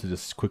able to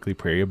just quickly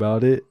pray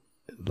about it.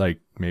 Like,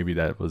 maybe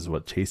that was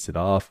what chased it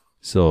off.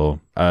 So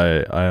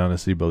I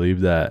honestly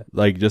believe that,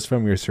 like, just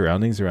from your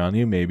surroundings around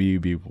you, maybe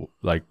you'd be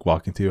like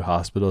walking to a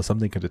hospital,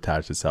 something could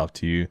attach itself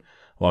to you.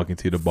 Walking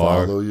to the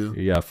bar,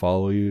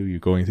 follow you. You're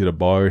going to the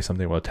bar,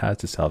 something will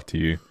attach itself to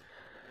you.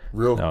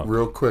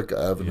 Real quick,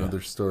 I have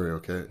another story.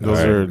 Okay, those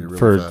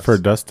are for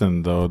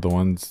Dustin though. The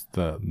ones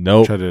that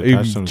try to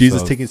attach themselves.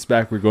 Jesus, take us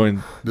back. We're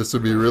going. This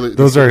would be really.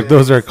 Those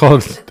are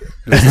called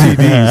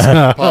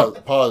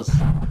STDs. Pause.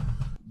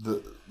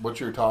 What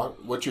you're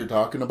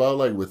talking about,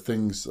 like with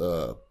things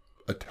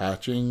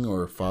attaching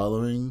or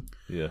following.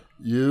 Yeah.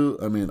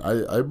 I mean,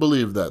 I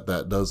believe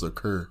that does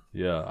occur.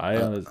 Yeah,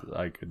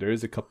 like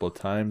there's a couple of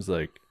times,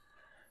 like,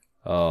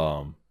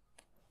 one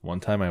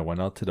time I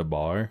went out to the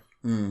bar,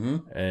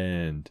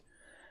 and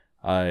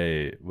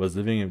I was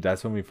living.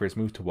 That's when we first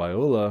moved to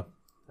Wyola.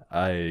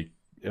 It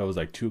was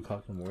like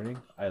 2:00 in the morning.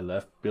 I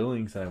left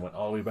Billings and I went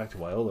all the way back to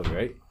Wyola,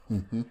 right?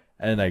 Mm-hmm.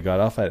 And I got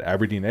off at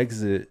Aberdeen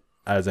exit,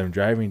 as I'm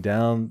driving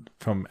down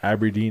from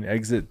Aberdeen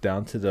exit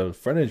down to the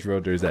frontage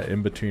road, there's that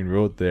in-between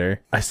road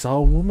there. I saw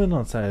a woman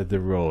on side of the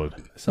road.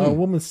 I saw a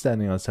woman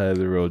standing on side of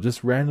the road,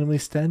 just randomly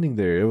standing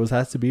there. It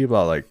has to be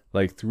about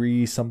like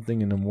 3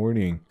 something in the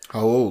morning.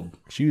 How old?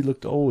 She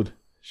looked old.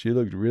 She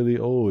looked really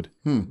old.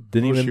 What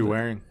was she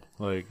wearing?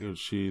 Like, was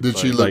she? Did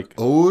she look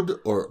old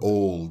or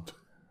old?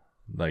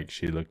 Like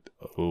she looked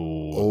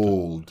old.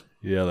 Old.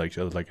 Yeah, like she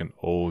was like an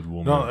old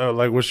woman. No,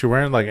 like was she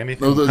wearing like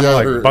anything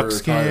like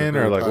buckskin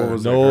or like what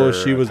was? No,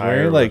 she was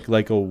wearing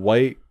like a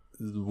white,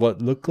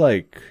 what looked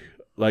like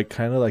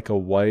kind of like a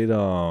white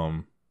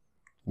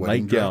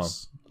nightgown,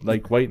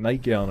 like white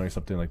nightgown or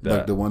something like that.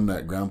 Like the one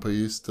that Grandpa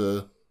used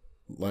to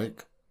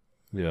like.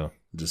 Yeah.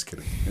 Just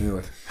kidding.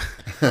 Anyway.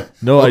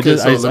 No, okay,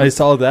 I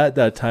saw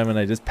that time and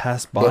I just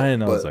passed by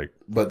and I was like,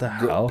 what the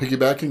hell?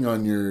 Piggybacking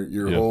on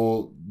your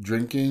whole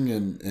drinking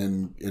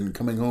and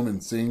coming home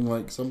and seeing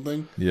like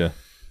something. Yeah.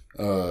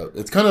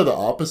 It's kind of the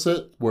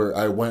opposite where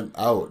I went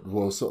out.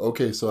 Well, so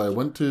I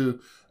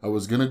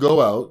was going to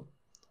go out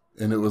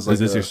and it was like. Is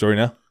this your story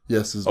now?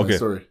 Yes, this is my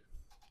story.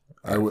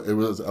 I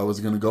was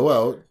going to go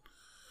out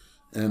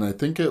and I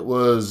think it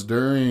was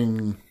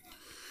during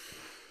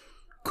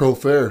Crow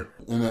Fair.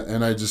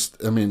 And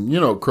I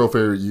mean, Crow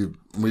Fair,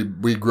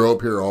 we grow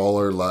up here all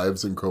our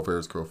lives and Crow Fair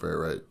is Crow Fair,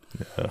 right?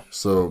 Yeah.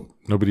 So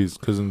nobody's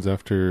cousins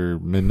after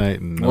midnight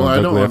and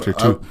after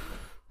 2.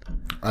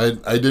 I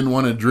didn't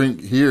want to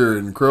drink here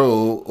in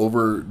Crow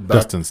over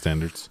Dustin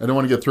standards. I didn't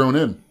want to get thrown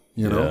in,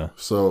 Yeah.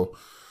 So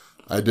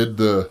I did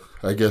the,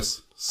 I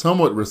guess,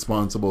 somewhat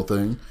responsible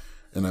thing.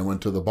 And I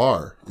went to the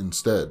bar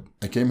instead.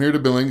 I came here to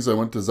Billings. I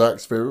went to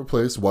Zach's favorite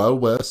place,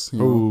 Wild West.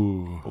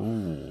 Ooh.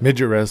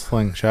 Midget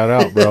wrestling. Shout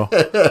out, bro.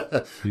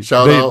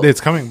 Shout out. It's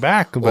coming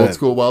back. Old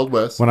school Wild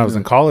West. When I was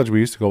in college,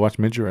 we used to go watch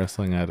midget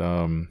wrestling at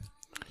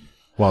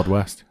Wild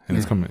West. And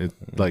it's coming.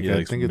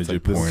 I think it's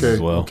like porn as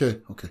well.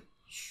 Okay.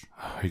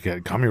 You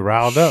got me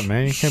riled up,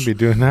 man. You can't be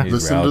doing that.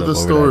 Listen to the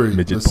story.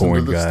 Midget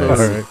porn guy. All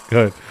right,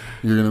 good.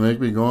 You're going to make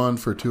me go on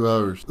for 2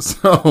 hours.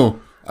 So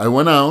I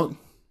went out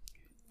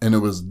and it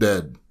was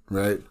dead.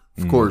 Right?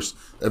 Of course,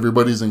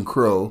 everybody's in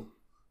Crow.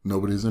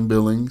 Nobody's in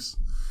Billings.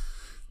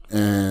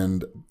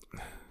 And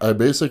I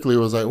basically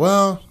was like,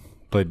 well...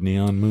 Played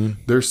Neon Moon.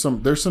 There's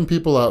some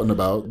people out and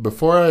about.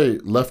 Before I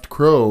left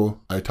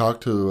Crow, I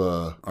talked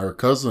to our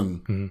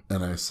cousin.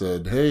 And I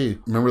said, hey,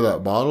 remember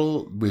that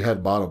bottle? We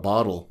had bought a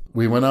bottle.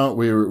 We went out.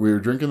 We were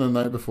drinking the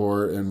night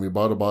before. And we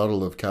bought a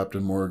bottle of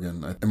Captain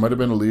Morgan. It might have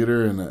been a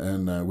liter.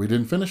 And we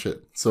didn't finish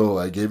it. So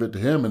I gave it to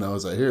him. And I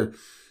was like, here,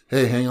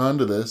 hey, hang on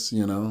to this,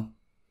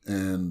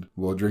 and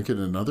we'll drink it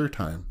another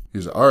time.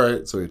 He's like, all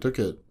right. So he took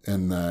it,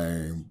 and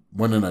I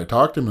went and I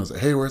talked to him. I was like,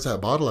 hey, where's that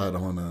bottle at?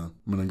 I'm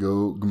gonna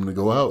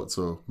go out.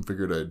 So I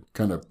figured I'd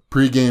kind of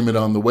pregame it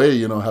on the way,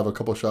 have a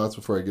couple shots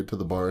before I get to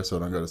the bar, so I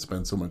don't got to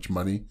spend so much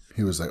money.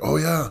 He was like, oh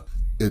yeah,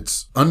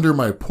 it's under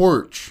my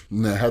porch,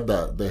 and they had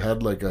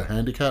like a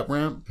handicap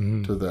ramp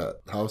to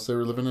that house they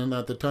were living in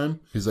at the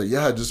time. He's like,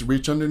 yeah, just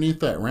reach underneath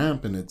that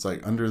ramp, and it's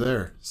like under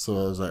there. So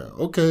I was like,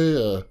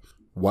 okay.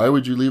 Why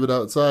would you leave it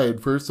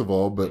outside, first of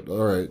all? But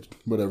all right,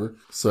 whatever.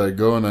 So I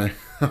go and I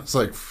was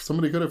like,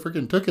 somebody could have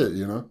freaking took it,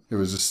 It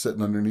was just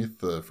sitting underneath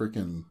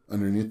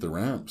the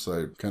ramp. So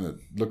I kind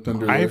of looked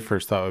under there. I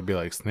first thought it would be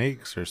like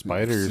snakes or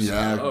spiders.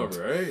 Yeah. All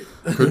right.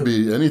 Could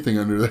be anything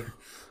under there.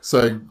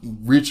 So I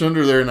reached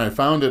under there and I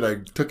found it. I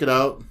took it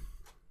out,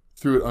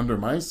 threw it under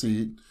my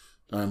seat.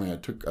 I mean, I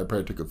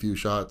probably took a few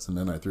shots and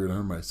then I threw it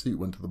under my seat,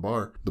 went to the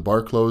bar. The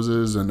bar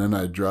closes and then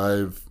I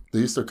drive. They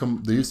used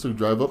to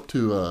drive up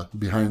to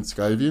behind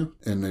Skyview,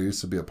 and there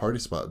used to be a party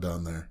spot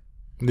down there.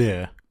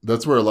 Yeah.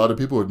 That's where a lot of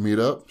people would meet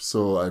up.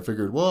 So I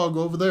figured, well, I'll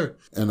go over there.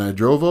 And I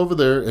drove over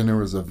there, and there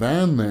was a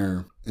van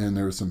there, and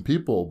there were some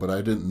people, but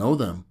I didn't know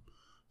them.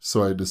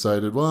 So I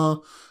decided,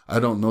 well, I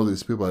don't know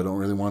these people. I don't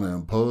really want to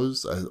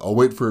impose. I'll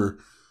wait for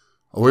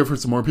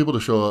some more people to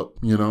show up,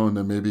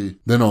 and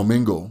then I'll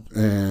mingle.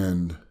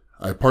 And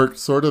I parked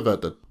sort of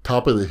at the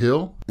top of the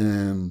hill,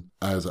 and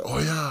I was like, oh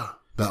yeah,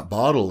 that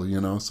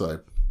bottle, So I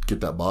get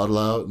that bottle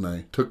out, and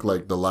I took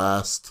like the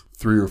last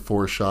 3 or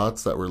 4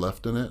 shots that were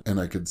left in it, and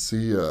I could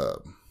see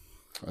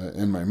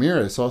in my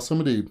mirror I saw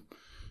somebody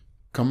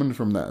coming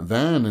from that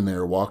van, and they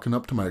were walking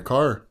up to my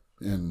car,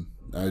 and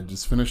I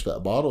just finished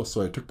that bottle.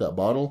 So I took that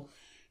bottle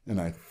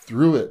and I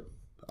threw it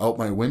out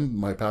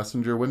my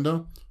passenger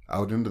window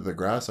out into the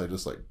grass. I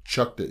just like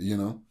chucked it,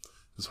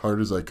 as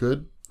hard as I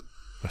could.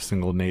 A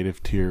single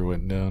native tear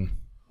went down.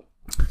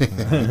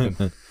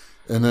 And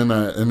then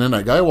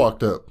that guy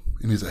walked up.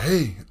 And he's like,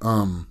 hey,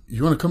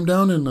 you want to come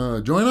down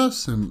and join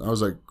us? And I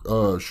was like,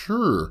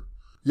 sure.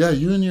 Yeah,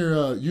 you and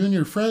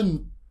your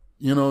friend,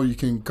 you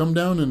can come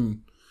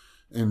down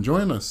and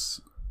join us.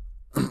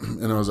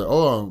 And I was like,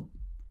 oh,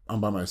 I'm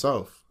by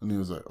myself. And he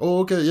was like, oh,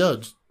 okay, yeah,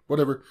 just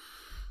whatever.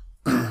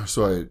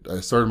 So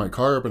I started my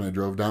car up and I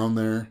drove down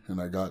there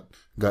and I got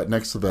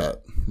next to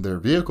their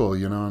vehicle,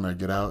 and I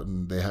get out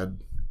and they had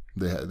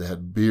They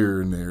had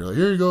beer, and they were like,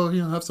 here you go,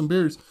 have some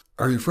beers.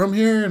 Are you from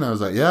here? And I was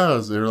like,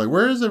 yeah. They were like,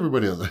 where is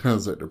everybody? I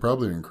was like, they're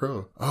probably in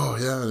Crow. Oh,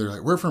 yeah. They're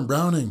like, we're from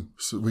Browning.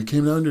 So we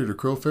came down here to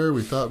Crow Fair.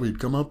 We thought we'd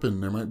come up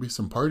and there might be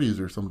some parties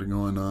or something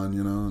going on,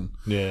 And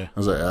yeah. I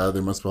was like,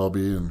 they must all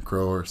be in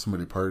Crow or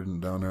somebody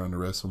partying down there on the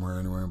rest somewhere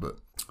anywhere. But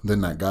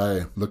then that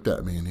guy looked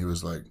at me and he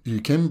was like,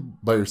 you came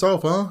by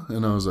yourself, huh?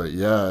 And I was like,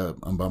 yeah,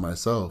 I'm by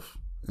myself.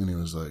 And he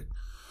was like,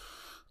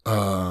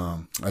 I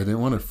didn't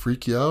want to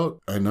freak you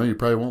out. I know you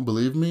probably won't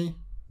believe me,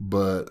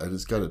 but I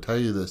just got to tell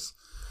you this.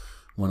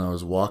 When I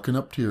was walking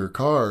up to your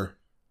car,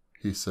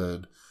 he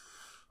said,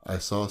 I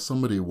saw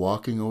somebody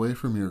walking away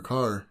from your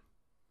car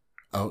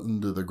out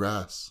into the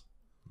grass.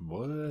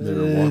 What? They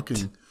were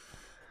walking,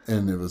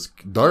 and it was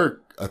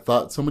dark. I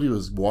thought somebody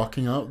was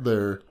walking out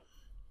there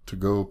to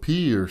go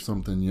pee or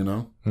something,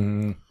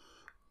 Mm-hmm.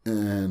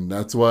 And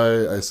that's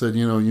why I said,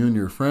 you and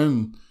your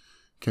friend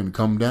can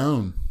come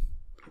down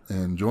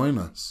and join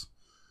us.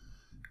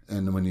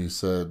 And when you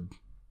said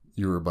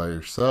you were by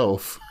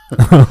yourself,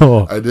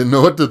 I didn't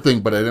know what to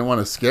think, but I didn't want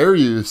to scare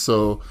you,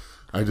 so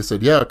I just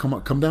said, yeah,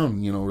 come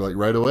down, like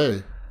right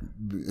away.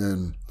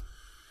 And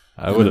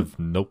I would have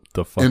noped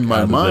the fuck in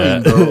my out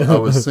mind, of that. though, I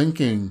was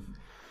thinking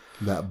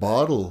that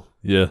bottle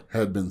Yeah.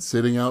 had been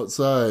sitting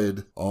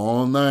outside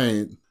all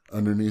night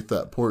underneath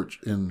that porch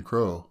in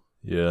Crow.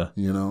 Yeah.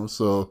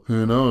 So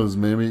who knows?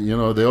 Maybe,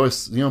 they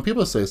always,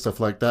 people say stuff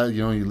like that.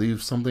 You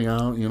leave something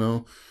out,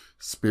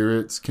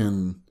 spirits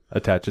can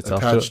Attach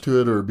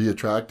to it or be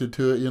attracted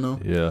to it,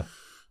 Yeah.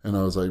 And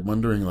I was like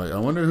wondering, I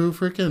wonder who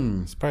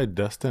freaking. It's probably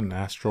Dustin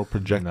astral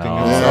projecting No.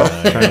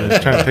 himself, trying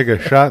to take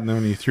a shot, and then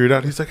when he threw it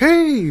out, he's like,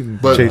 "Hey!"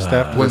 But chased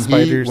after when the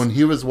spiders. when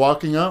he was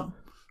walking up,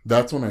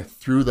 that's when I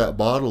threw that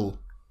bottle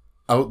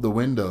out the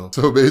window.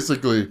 So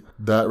basically,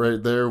 that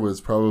right there was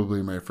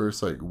probably my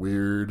first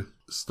weird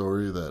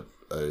story that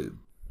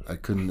I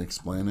couldn't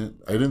explain it.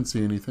 I didn't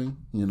see anything,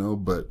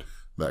 but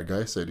that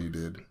guy said he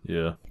did.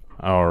 Yeah.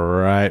 All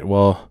right.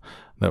 Well,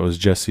 that was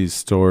Jesse's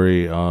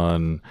story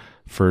on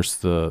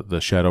first the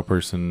shadow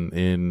person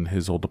in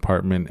his old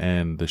apartment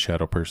and the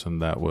shadow person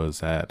that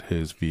was at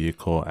his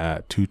vehicle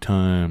at Two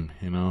Time.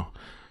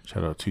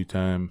 Shout out Two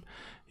Time.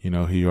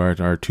 You are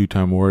our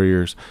two-time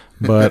warriors.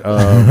 But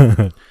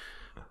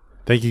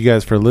thank you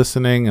guys for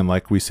listening. And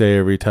like we say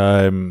every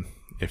time,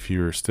 if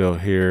you're still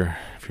here,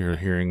 if you're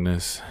hearing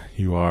this,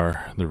 you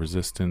are the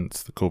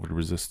resistance, the COVID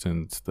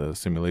resistance, the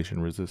simulation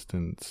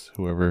resistance,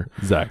 whoever.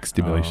 Zach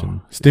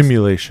stimulation.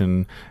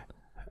 Stimulation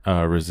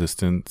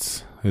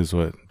resistance is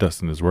what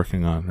Dustin is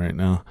working on right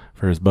now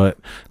for his butt.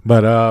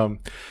 But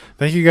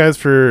thank you guys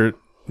for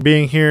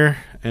being here,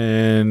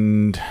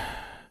 and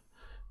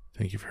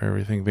thank you for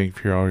everything. Thank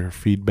you for all your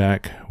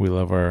feedback. We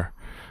love our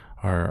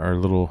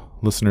little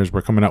listeners.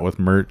 We're coming out with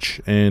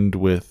merch and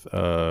with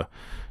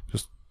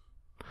just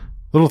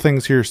little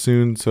things here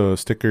soon. So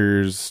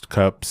stickers,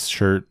 cups,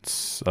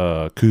 shirts,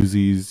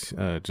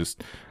 koozies.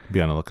 Just be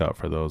on the lookout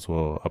for those.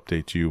 We'll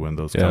update you when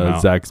those come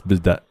out. Zach's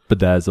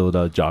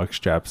bedazzled jock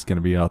strap's going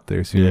to be out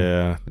there soon.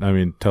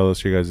 Yeah. Tell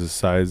us your guys'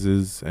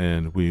 sizes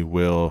and we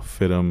will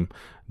fit them.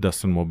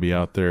 Dustin will be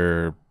out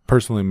there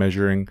personally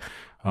measuring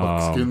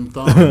Buckskin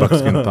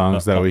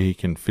thongs. That way he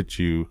can fit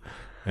you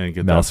and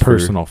get Mouse that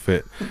personal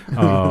fit.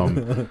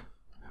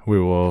 We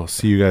will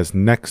see you guys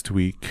next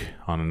week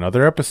on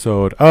another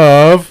episode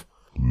of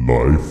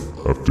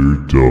Life After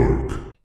Dark.